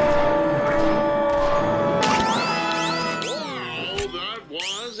 Wow, that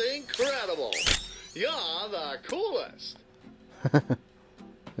was incredible. You're the coolest.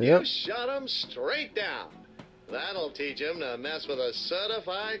 You Yep. shot him straight down. That'll teach him to mess with a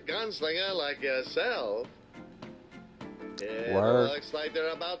certified gunslinger like yourself. It Word. looks like they're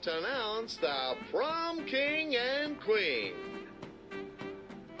about to announce the prom king and queen.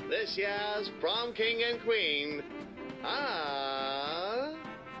 This year's prom king and queen are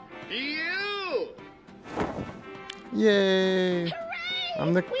you. Yay!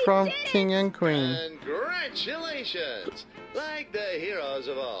 I'm the We prom did it! king and queen. Congratulations! Like the heroes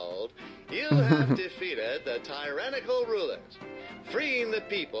of old, you have defeated the tyrannical rulers, freeing the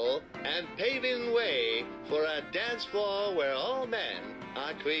people and paving way for a dance floor where all men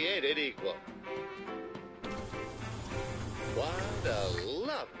are created equal. What a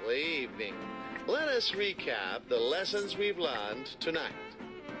lovely evening. Let us recap the lessons we've learned tonight.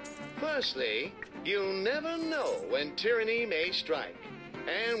 Firstly, you never know when tyranny may strike,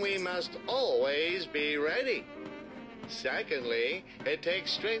 and we must always be ready. Secondly, it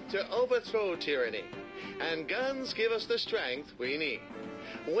takes strength to overthrow tyranny, and guns give us the strength we need.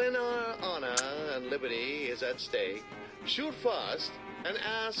 When our honor and liberty is at stake, shoot first and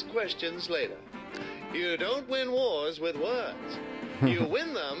ask questions later. You don't win wars with words. You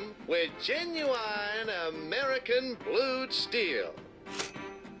win them with genuine American blued steel.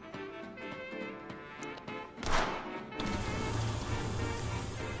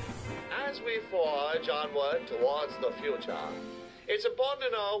 as we forge onward towards the future, it's important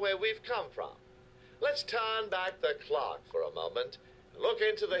to know where we've come from. Let's turn back the clock for a moment and look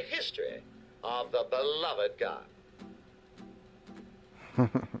into the history of the beloved gun.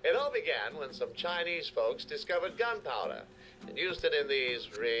 It all began when some Chinese folks discovered gunpowder and used it in these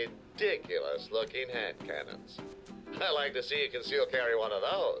ridiculous-looking hand cannons. I'd like to see you conceal carry one of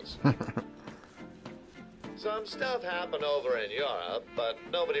those. Some stuff happened over in Europe, but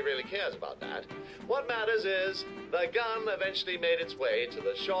nobody really cares about that. What matters is the gun eventually made its way to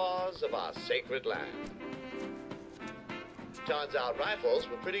the shores of our sacred land. Turns out rifles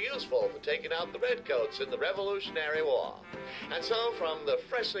were pretty useful for taking out the redcoats in the Revolutionary War. And so, from the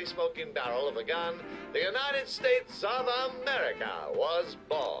freshly smoking barrel of a gun, the United States of America was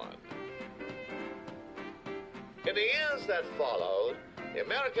born. In the years that followed, the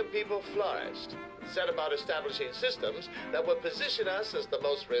American people flourished and set about establishing systems that would position us as the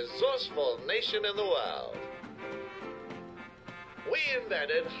most resourceful nation in the world. We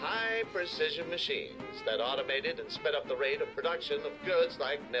invented high-precision machines that automated and sped up the rate of production of goods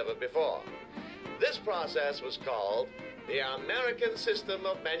like never before. This process was called the American System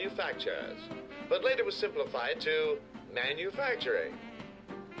of Manufactures, but later was simplified to manufacturing.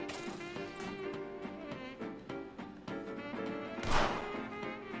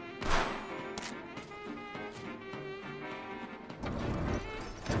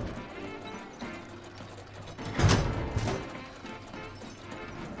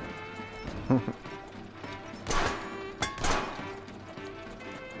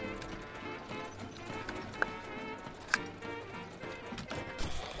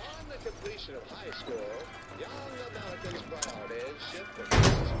 Of high school, young Americans' priorities shift from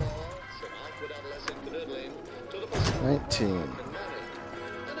sports and awkward adolescent canoodling to the pursuit 19. of money.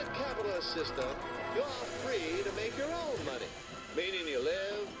 In a capitalist system, you're free to make your own money, meaning you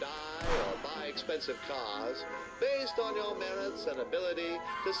live, die, or buy expensive cars based on your merits and ability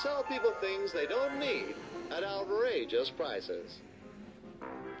to sell people things they don't need at outrageous prices.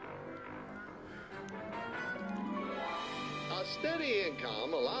 A steady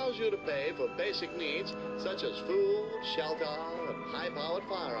income allows you to pay for basic needs such as food, shelter, and high-powered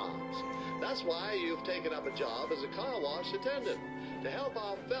firearms. That's why you've taken up a job as a car wash attendant to help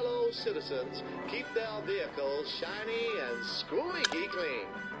our fellow citizens keep their vehicles shiny and squeaky clean.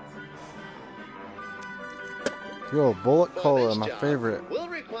 Yo, bullet For cola, this my job, favorite. will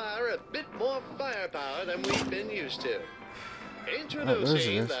require a bit more firepower than we've been used to. there's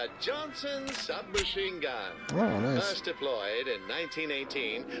Introducing this. the Johnson submachine gun. Oh, nice. First deployed in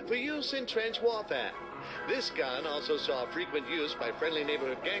 1918 for use in trench warfare. This gun also saw frequent use by friendly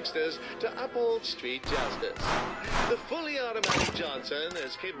neighborhood gangsters to uphold street justice. The fully automatic Johnson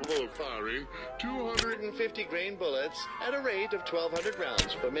is capable of firing 250 grain bullets at a rate of 1,200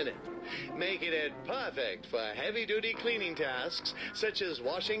 rounds per minute, making it perfect for heavy-duty cleaning tasks such as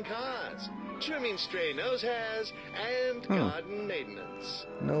washing cars, trimming stray nose hairs, and garden maintenance.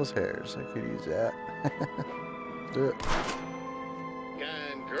 Nose hairs. I could use that. Do it.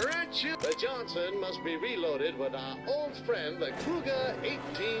 Congratulations! The Johnson must be reloaded with our old friend, the Kruger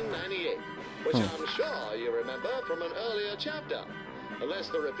 1898, which I'm sure you remember from an earlier chapter, unless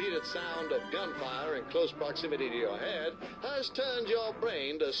the repeated sound of gunfire in close proximity to your head has turned your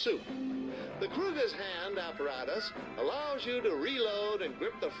brain to soup. The Kruger's hand apparatus allows you to reload and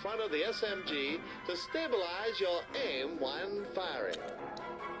grip the front of the SMG to stabilize your aim when firing.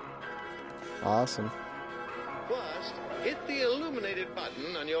 Awesome. First, hit the illuminated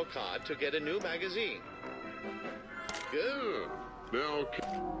button on your card to get a new magazine. Yeah. Now,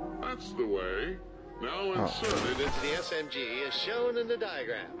 that's the way. Now insert it Into the SMG as shown in the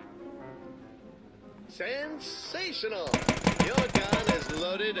diagram. Sensational! Your gun is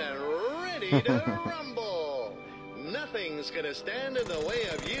loaded and ready to rumble. Nothing's gonna stand in the way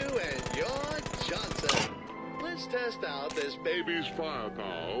of you and your Johnson. Let's test out this baby's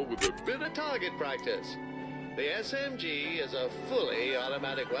firepower with a bit of target practice. The SMG is a fully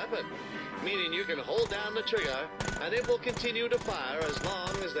automatic weapon, meaning you can hold down the trigger and it will continue to fire as long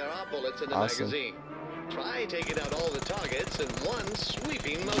as there are bullets in the magazine. Try taking out all the targets in one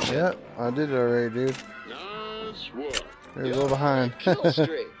sweeping motion. Yep, I did it already, dude. nice work. You're a little behind. Kill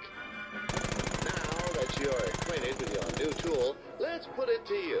streak. Now that you're acquainted with your new tool, let's put it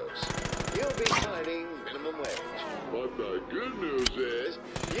to use. You'll be earning minimum wage. But the good news is,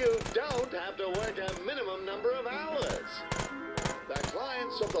 You don't have to work a minimum number of hours. The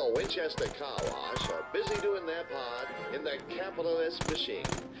clients of the Winchester Car Wash are busy doing their part in the capitalist machine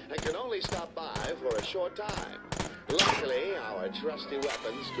and can only stop by for a short time. Luckily, our trusty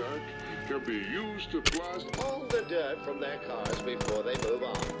weapons tech can be used to blast all the dirt from their cars before they move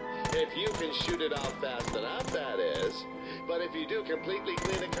on. If you can shoot it off fast enough, that is. But if you do completely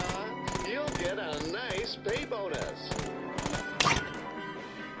clean a car, you'll get a nice pay bonus.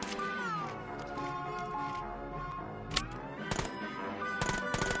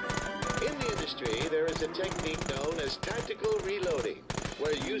 In the industry, there is a technique known as tactical reloading,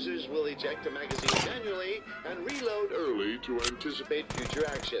 where users will eject a magazine manually and reload early to anticipate future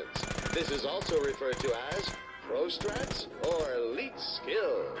actions. This is also referred to as pro strats or elite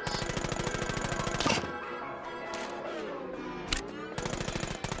skills.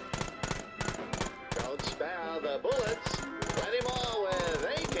 Don't spare the bullets. Plenty more where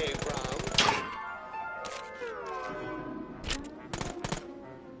they came from.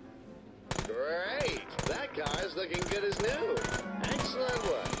 Great! That car's looking good as new. Excellent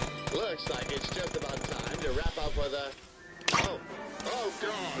work. Looks like it's just about time to wrap up with a... Oh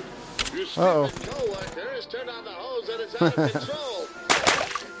God! Your stupid co-worker has turned on the hose and it's out of control.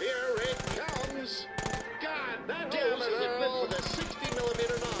 Here it comes. God, that hose is equipped with a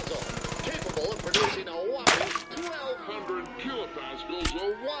 60mm nozzle, capable of producing a whopping 1,200 kilopascals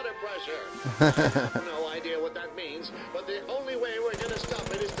of water pressure. I have no idea what that means, but the only way we're going to stop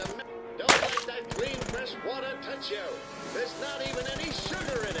it is to... Don't let that clean, fresh water touch you. There's not even any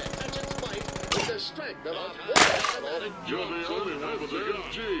sugar in it. Touch its bite with the strength of a automatic. You're the only one with the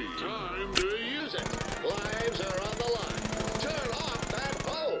G. Time to use it. Lives are on the line. Turn off that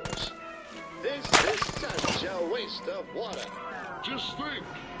hose. This is such a waste of water. just think.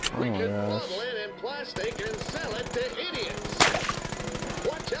 We could bottle it in plastic and sell it to idiots.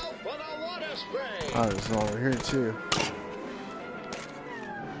 Watch out for the water spray. Oh, there's one over here too.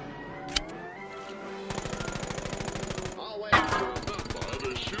 Always Remember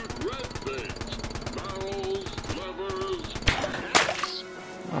to shoot red things. Barrels, levers, hats.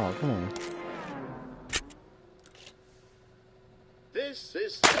 Oh, come on. This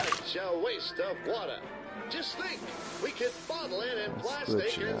is such a waste of water. Just think, we could bottle it in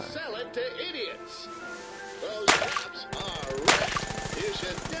plastic and sell it to idiots. Those cops are red. You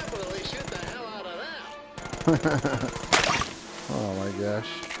should definitely shoot the hell out of them. Oh my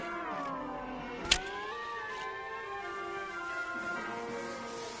gosh.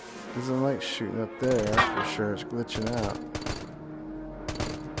 Doesn't like shooting up there, that's for sure. It's glitching out.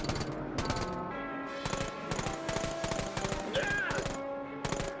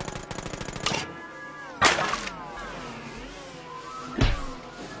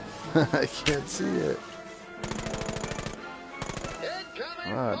 I can't see it.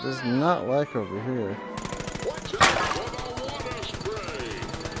 Wow, it does not like over here. watch out for the water spray.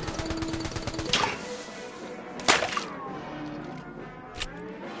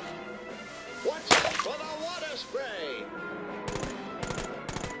 Watch out for the water spray.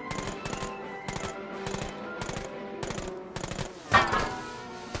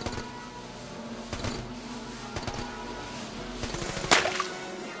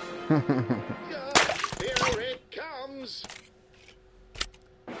 Here it comes.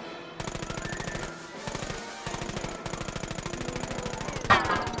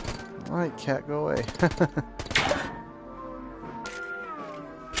 Alright, cat, go away.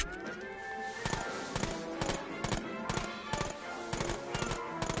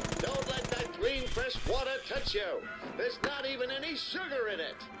 Don't let that clean, fresh water touch you. There's not even any sugar in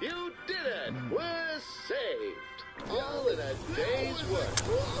it. You did it. We're saved. All in a day's work.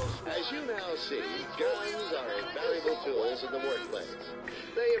 As you now see, guns are invaluable tools in the workplace.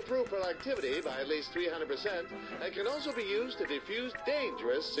 They improve productivity by at least 300% and can also be used to defuse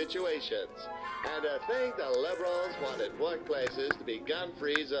dangerous situations. And to think the liberals wanted workplaces to be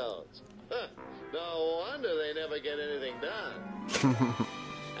gun-free zones. Huh. No wonder they never get anything done.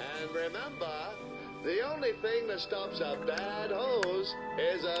 And remember, the only thing that stops a bad hose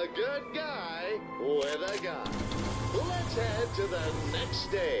is a good guy with a gun. Let's head to the next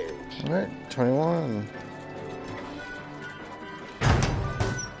stage. Alright, 21.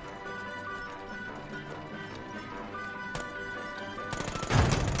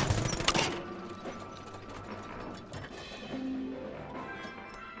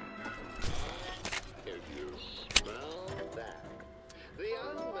 If you smell that, the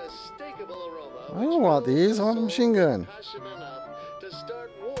unmistakable aroma. I don't want these. I want a machine gun. Passion enough to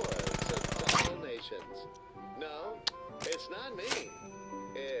start wars of all nations. No, it's not me.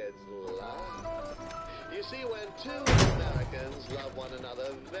 It's love. You see, when two Americans love one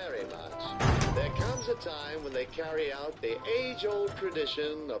another very much, there comes a time when they carry out the age-old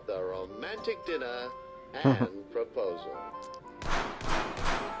tradition of the romantic dinner and proposal.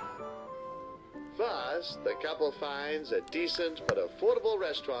 First, the couple finds a decent but affordable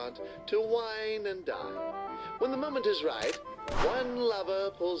restaurant to wine and dine. When the moment is right, One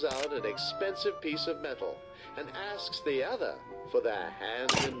lover pulls out an expensive piece of metal and asks the other for their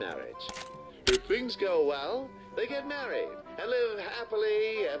hand in marriage. If things go well, they get married and live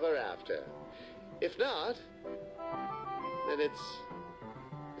happily ever after. If not, then it's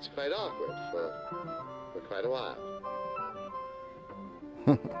quite awkward for quite a while.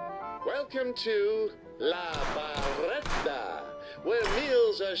 Welcome to La Barretta, where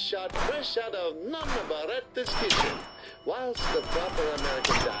meals are shot fresh out of Nonna Barretta's kitchen. Whilst the proper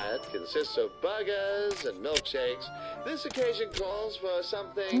American diet consists of burgers and milkshakes, this occasion calls for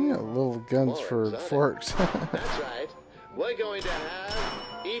something Yeah, little guns more for exotic. forks. That's right. We're going to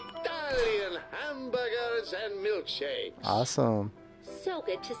have Italian hamburgers and milkshakes. Awesome. So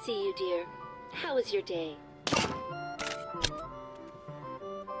good to see you, dear. How was your day?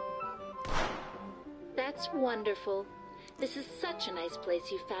 That's wonderful. This is such a nice place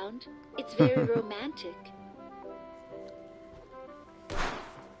you found. It's very romantic.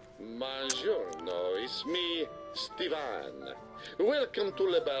 Buongiorno, it's me, Stevan. Welcome to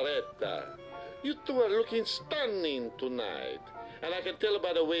La Barretta. You two are looking stunning tonight. And I can tell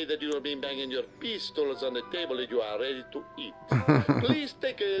by the way that you have been banging your pistols on the table that you are ready to eat. Please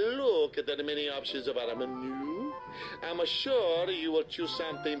take a look at the many options of our menu. I'm sure you will choose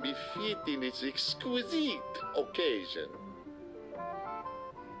something befitting this exquisite occasion.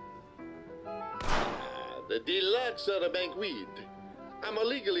 The deluxe or the banquet. I'm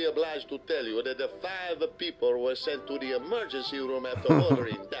legally obliged to tell you that the 5 people were sent to the emergency room after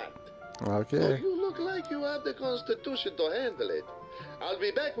ordering that. So Okay. you look like you have the constitution to handle it. I'll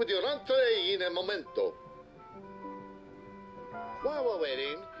be back with your entree in a momento. While we're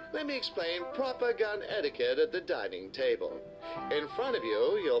waiting, let me explain proper gun etiquette at the dining table. In front of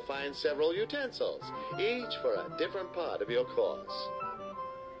you, you'll find several utensils, each for a different part of your course.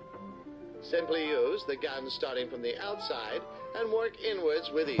 Simply use the gun starting from the outside and work inwards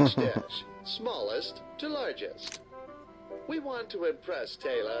with each dish, smallest to largest. We want to impress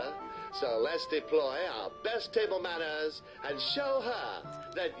Taylor, so let's deploy our best table manners and show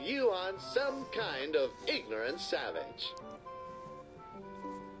her that you aren't some kind of ignorant savage.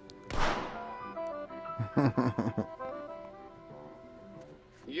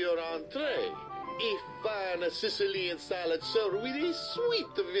 Your entree, a fine Sicilian salad served with a sweet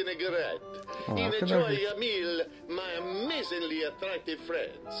vinaigrette. Oh, I can Enjoy never- your meal, my amazingly attractive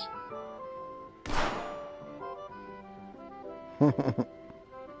friends.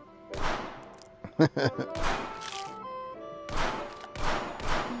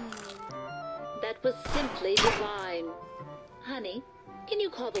 That was simply divine. Honey, can you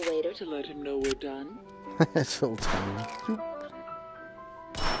call the waiter To let him know we're done. It's so tiny.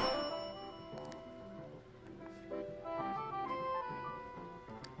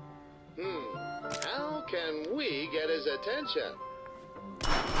 How can we get his attention?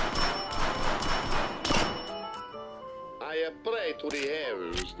 I pray to the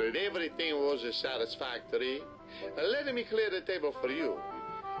heavens that everything was satisfactory. Let me clear the table for you.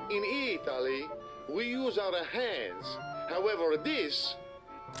 In Italy, we use our hands. However, this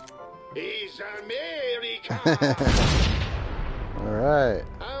is America. All right.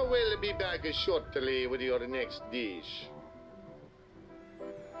 I will be back shortly with your next dish.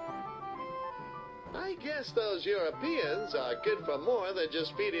 I guess those Europeans are good for more than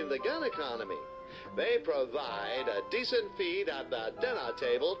just feeding the gun economy. They provide a decent feed at the dinner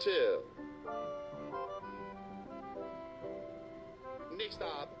table, too. Next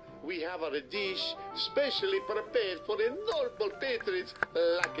up, we have a dish specially prepared for the noble patrons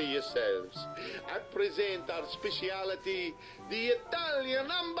like yourselves. I present our specialty, the Italian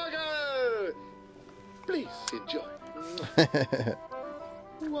hamburger. Please enjoy.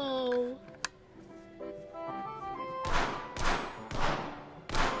 Whoa.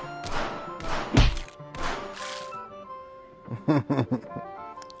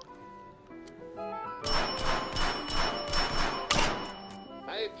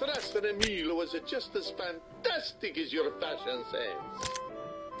 I trust that the meal was just as fantastic as your fashion sense.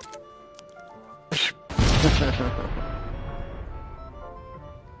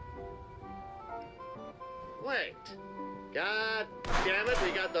 Wait. God damn it,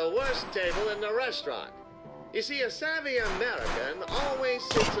 we got the worst table in the restaurant. You see, a savvy American always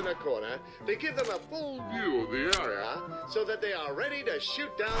sits in a corner to give them a full view of the area so that they are ready to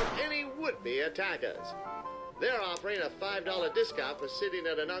shoot down any would-be attackers. They're offering a $5 discount for sitting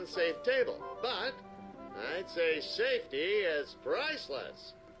at an unsafe table, but I'd say safety is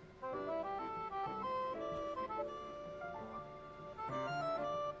priceless.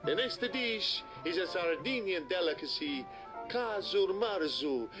 The next dish is a Sardinian delicacy, Casur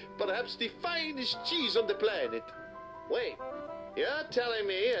Marzu, perhaps the finest cheese on the planet. Wait, You're telling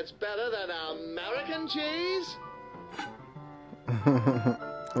me it's better than American cheese?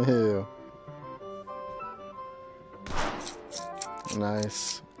 Ew.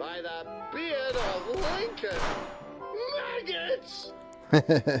 Nice. By the beard of Lincoln! Maggots!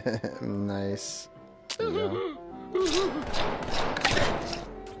 Nice. Yeah.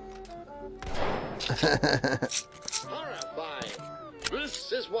 Horrifying.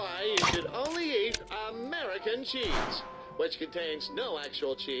 This is why you should only eat American cheese, which contains no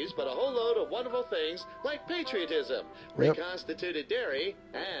actual cheese but a whole load of wonderful things like patriotism, Yep. reconstituted dairy,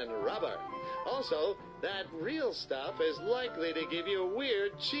 and rubber. Also, that real stuff is likely to give you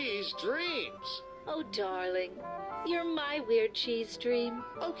weird cheese dreams. Oh, darling, you're my weird cheese dream.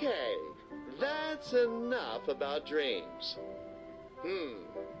 Okay, that's enough about dreams.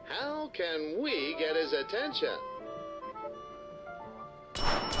 How can we get his attention?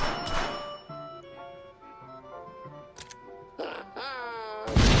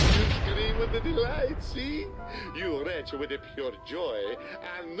 You scream with the delight, see? You retch with a pure joy.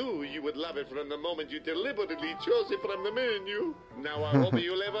 I knew you would love it from the moment you deliberately chose it from the menu. Now I hope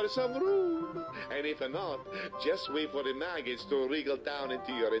you'll leave her some room. And if not, just wait for the maggots to wriggle down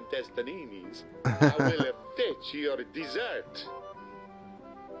into your intestines. I will fetch your dessert.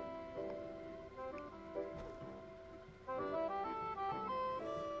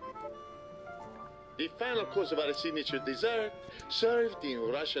 The final course of our signature dessert, served in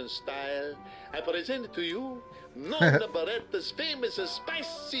Russian style, I present to you Nonna Baretta's famous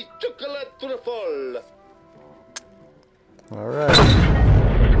spicy chocolate truffle. Alright.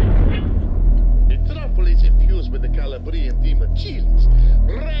 The truffle is infused with the Calabrian theme of chilies,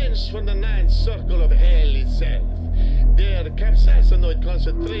 wrenched from the ninth circle of hell itself. Their capsaicinoid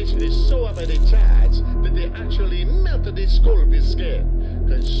concentration is so up at the charts that they actually melted the scorpion skin.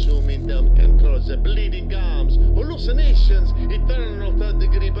 Consuming them can cause bleeding gums, hallucinations, eternal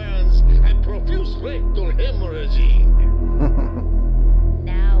third-degree burns, and profuse rectal hemorrhaging.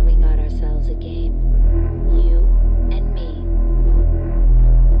 Now we got ourselves a game. You and me.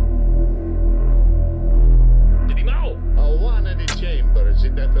 Now, one of the chambers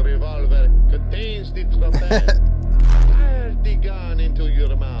in that revolver contains the trumpet. Fire the gun into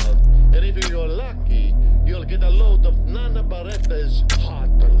your mouth, and if you're lucky, you'll get a load of Nana Baretta's hot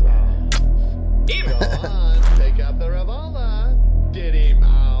love. Go on, take out the revolver. Diddy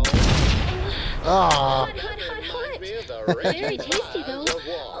mouth. Ah. Hot, hot, hot, hot. Me of the Very tasty, though. of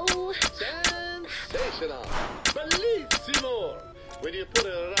war. Oh, Sensational. Bellissimo. When you put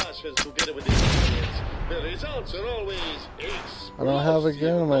a Russians together with the Italians, the results are always explosive. I don't have a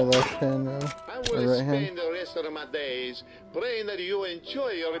gun in my left hand now. I My will right hand. spend the rest of my days praying that you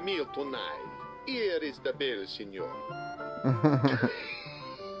enjoy your meal tonight. Here is the bill, senor.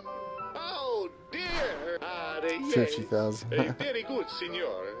 Oh, dear. Yes. 50,000. Very good,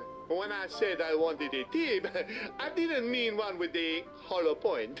 senor. When I said I wanted a tip, I didn't mean one with a hollow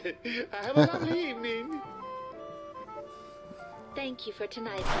point. Have a lovely evening. thank you for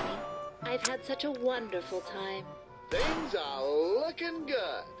tonight, honey. I've had such a wonderful time. Things are looking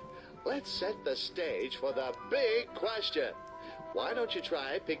good. Let's set the stage for the big question. Why don't you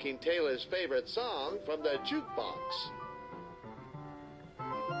try picking Taylor's favorite song from the jukebox?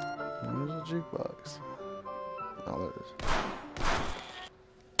 There's a jukebox. Oh, there it is.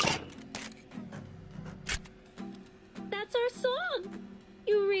 That's our song.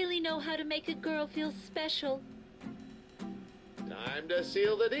 You really know how to make a girl feel special. Time to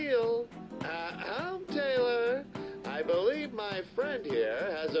seal the deal. Taylor. I believe my friend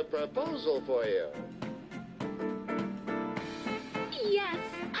here has a proposal for you. Yes,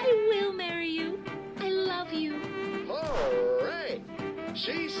 I will marry you. I love you. Hooray!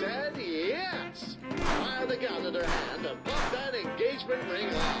 She said yes. Fire the gun in her hand and pop that engagement ring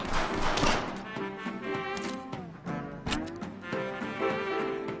on.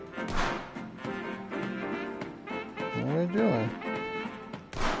 What are we doing?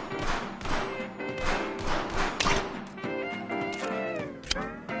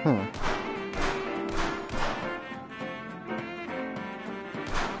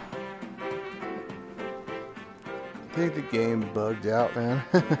 I think the game bugged out, man.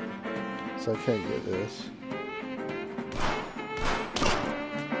 So I can't get this.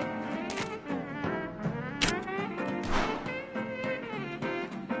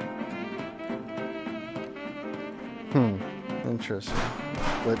 Interesting.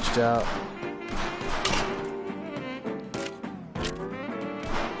 Glitched out.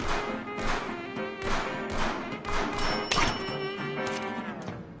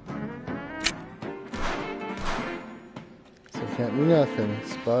 So can't do nothing.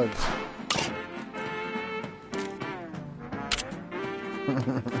 It's bugs.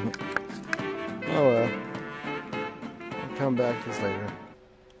 Oh well. I'll come back to this later.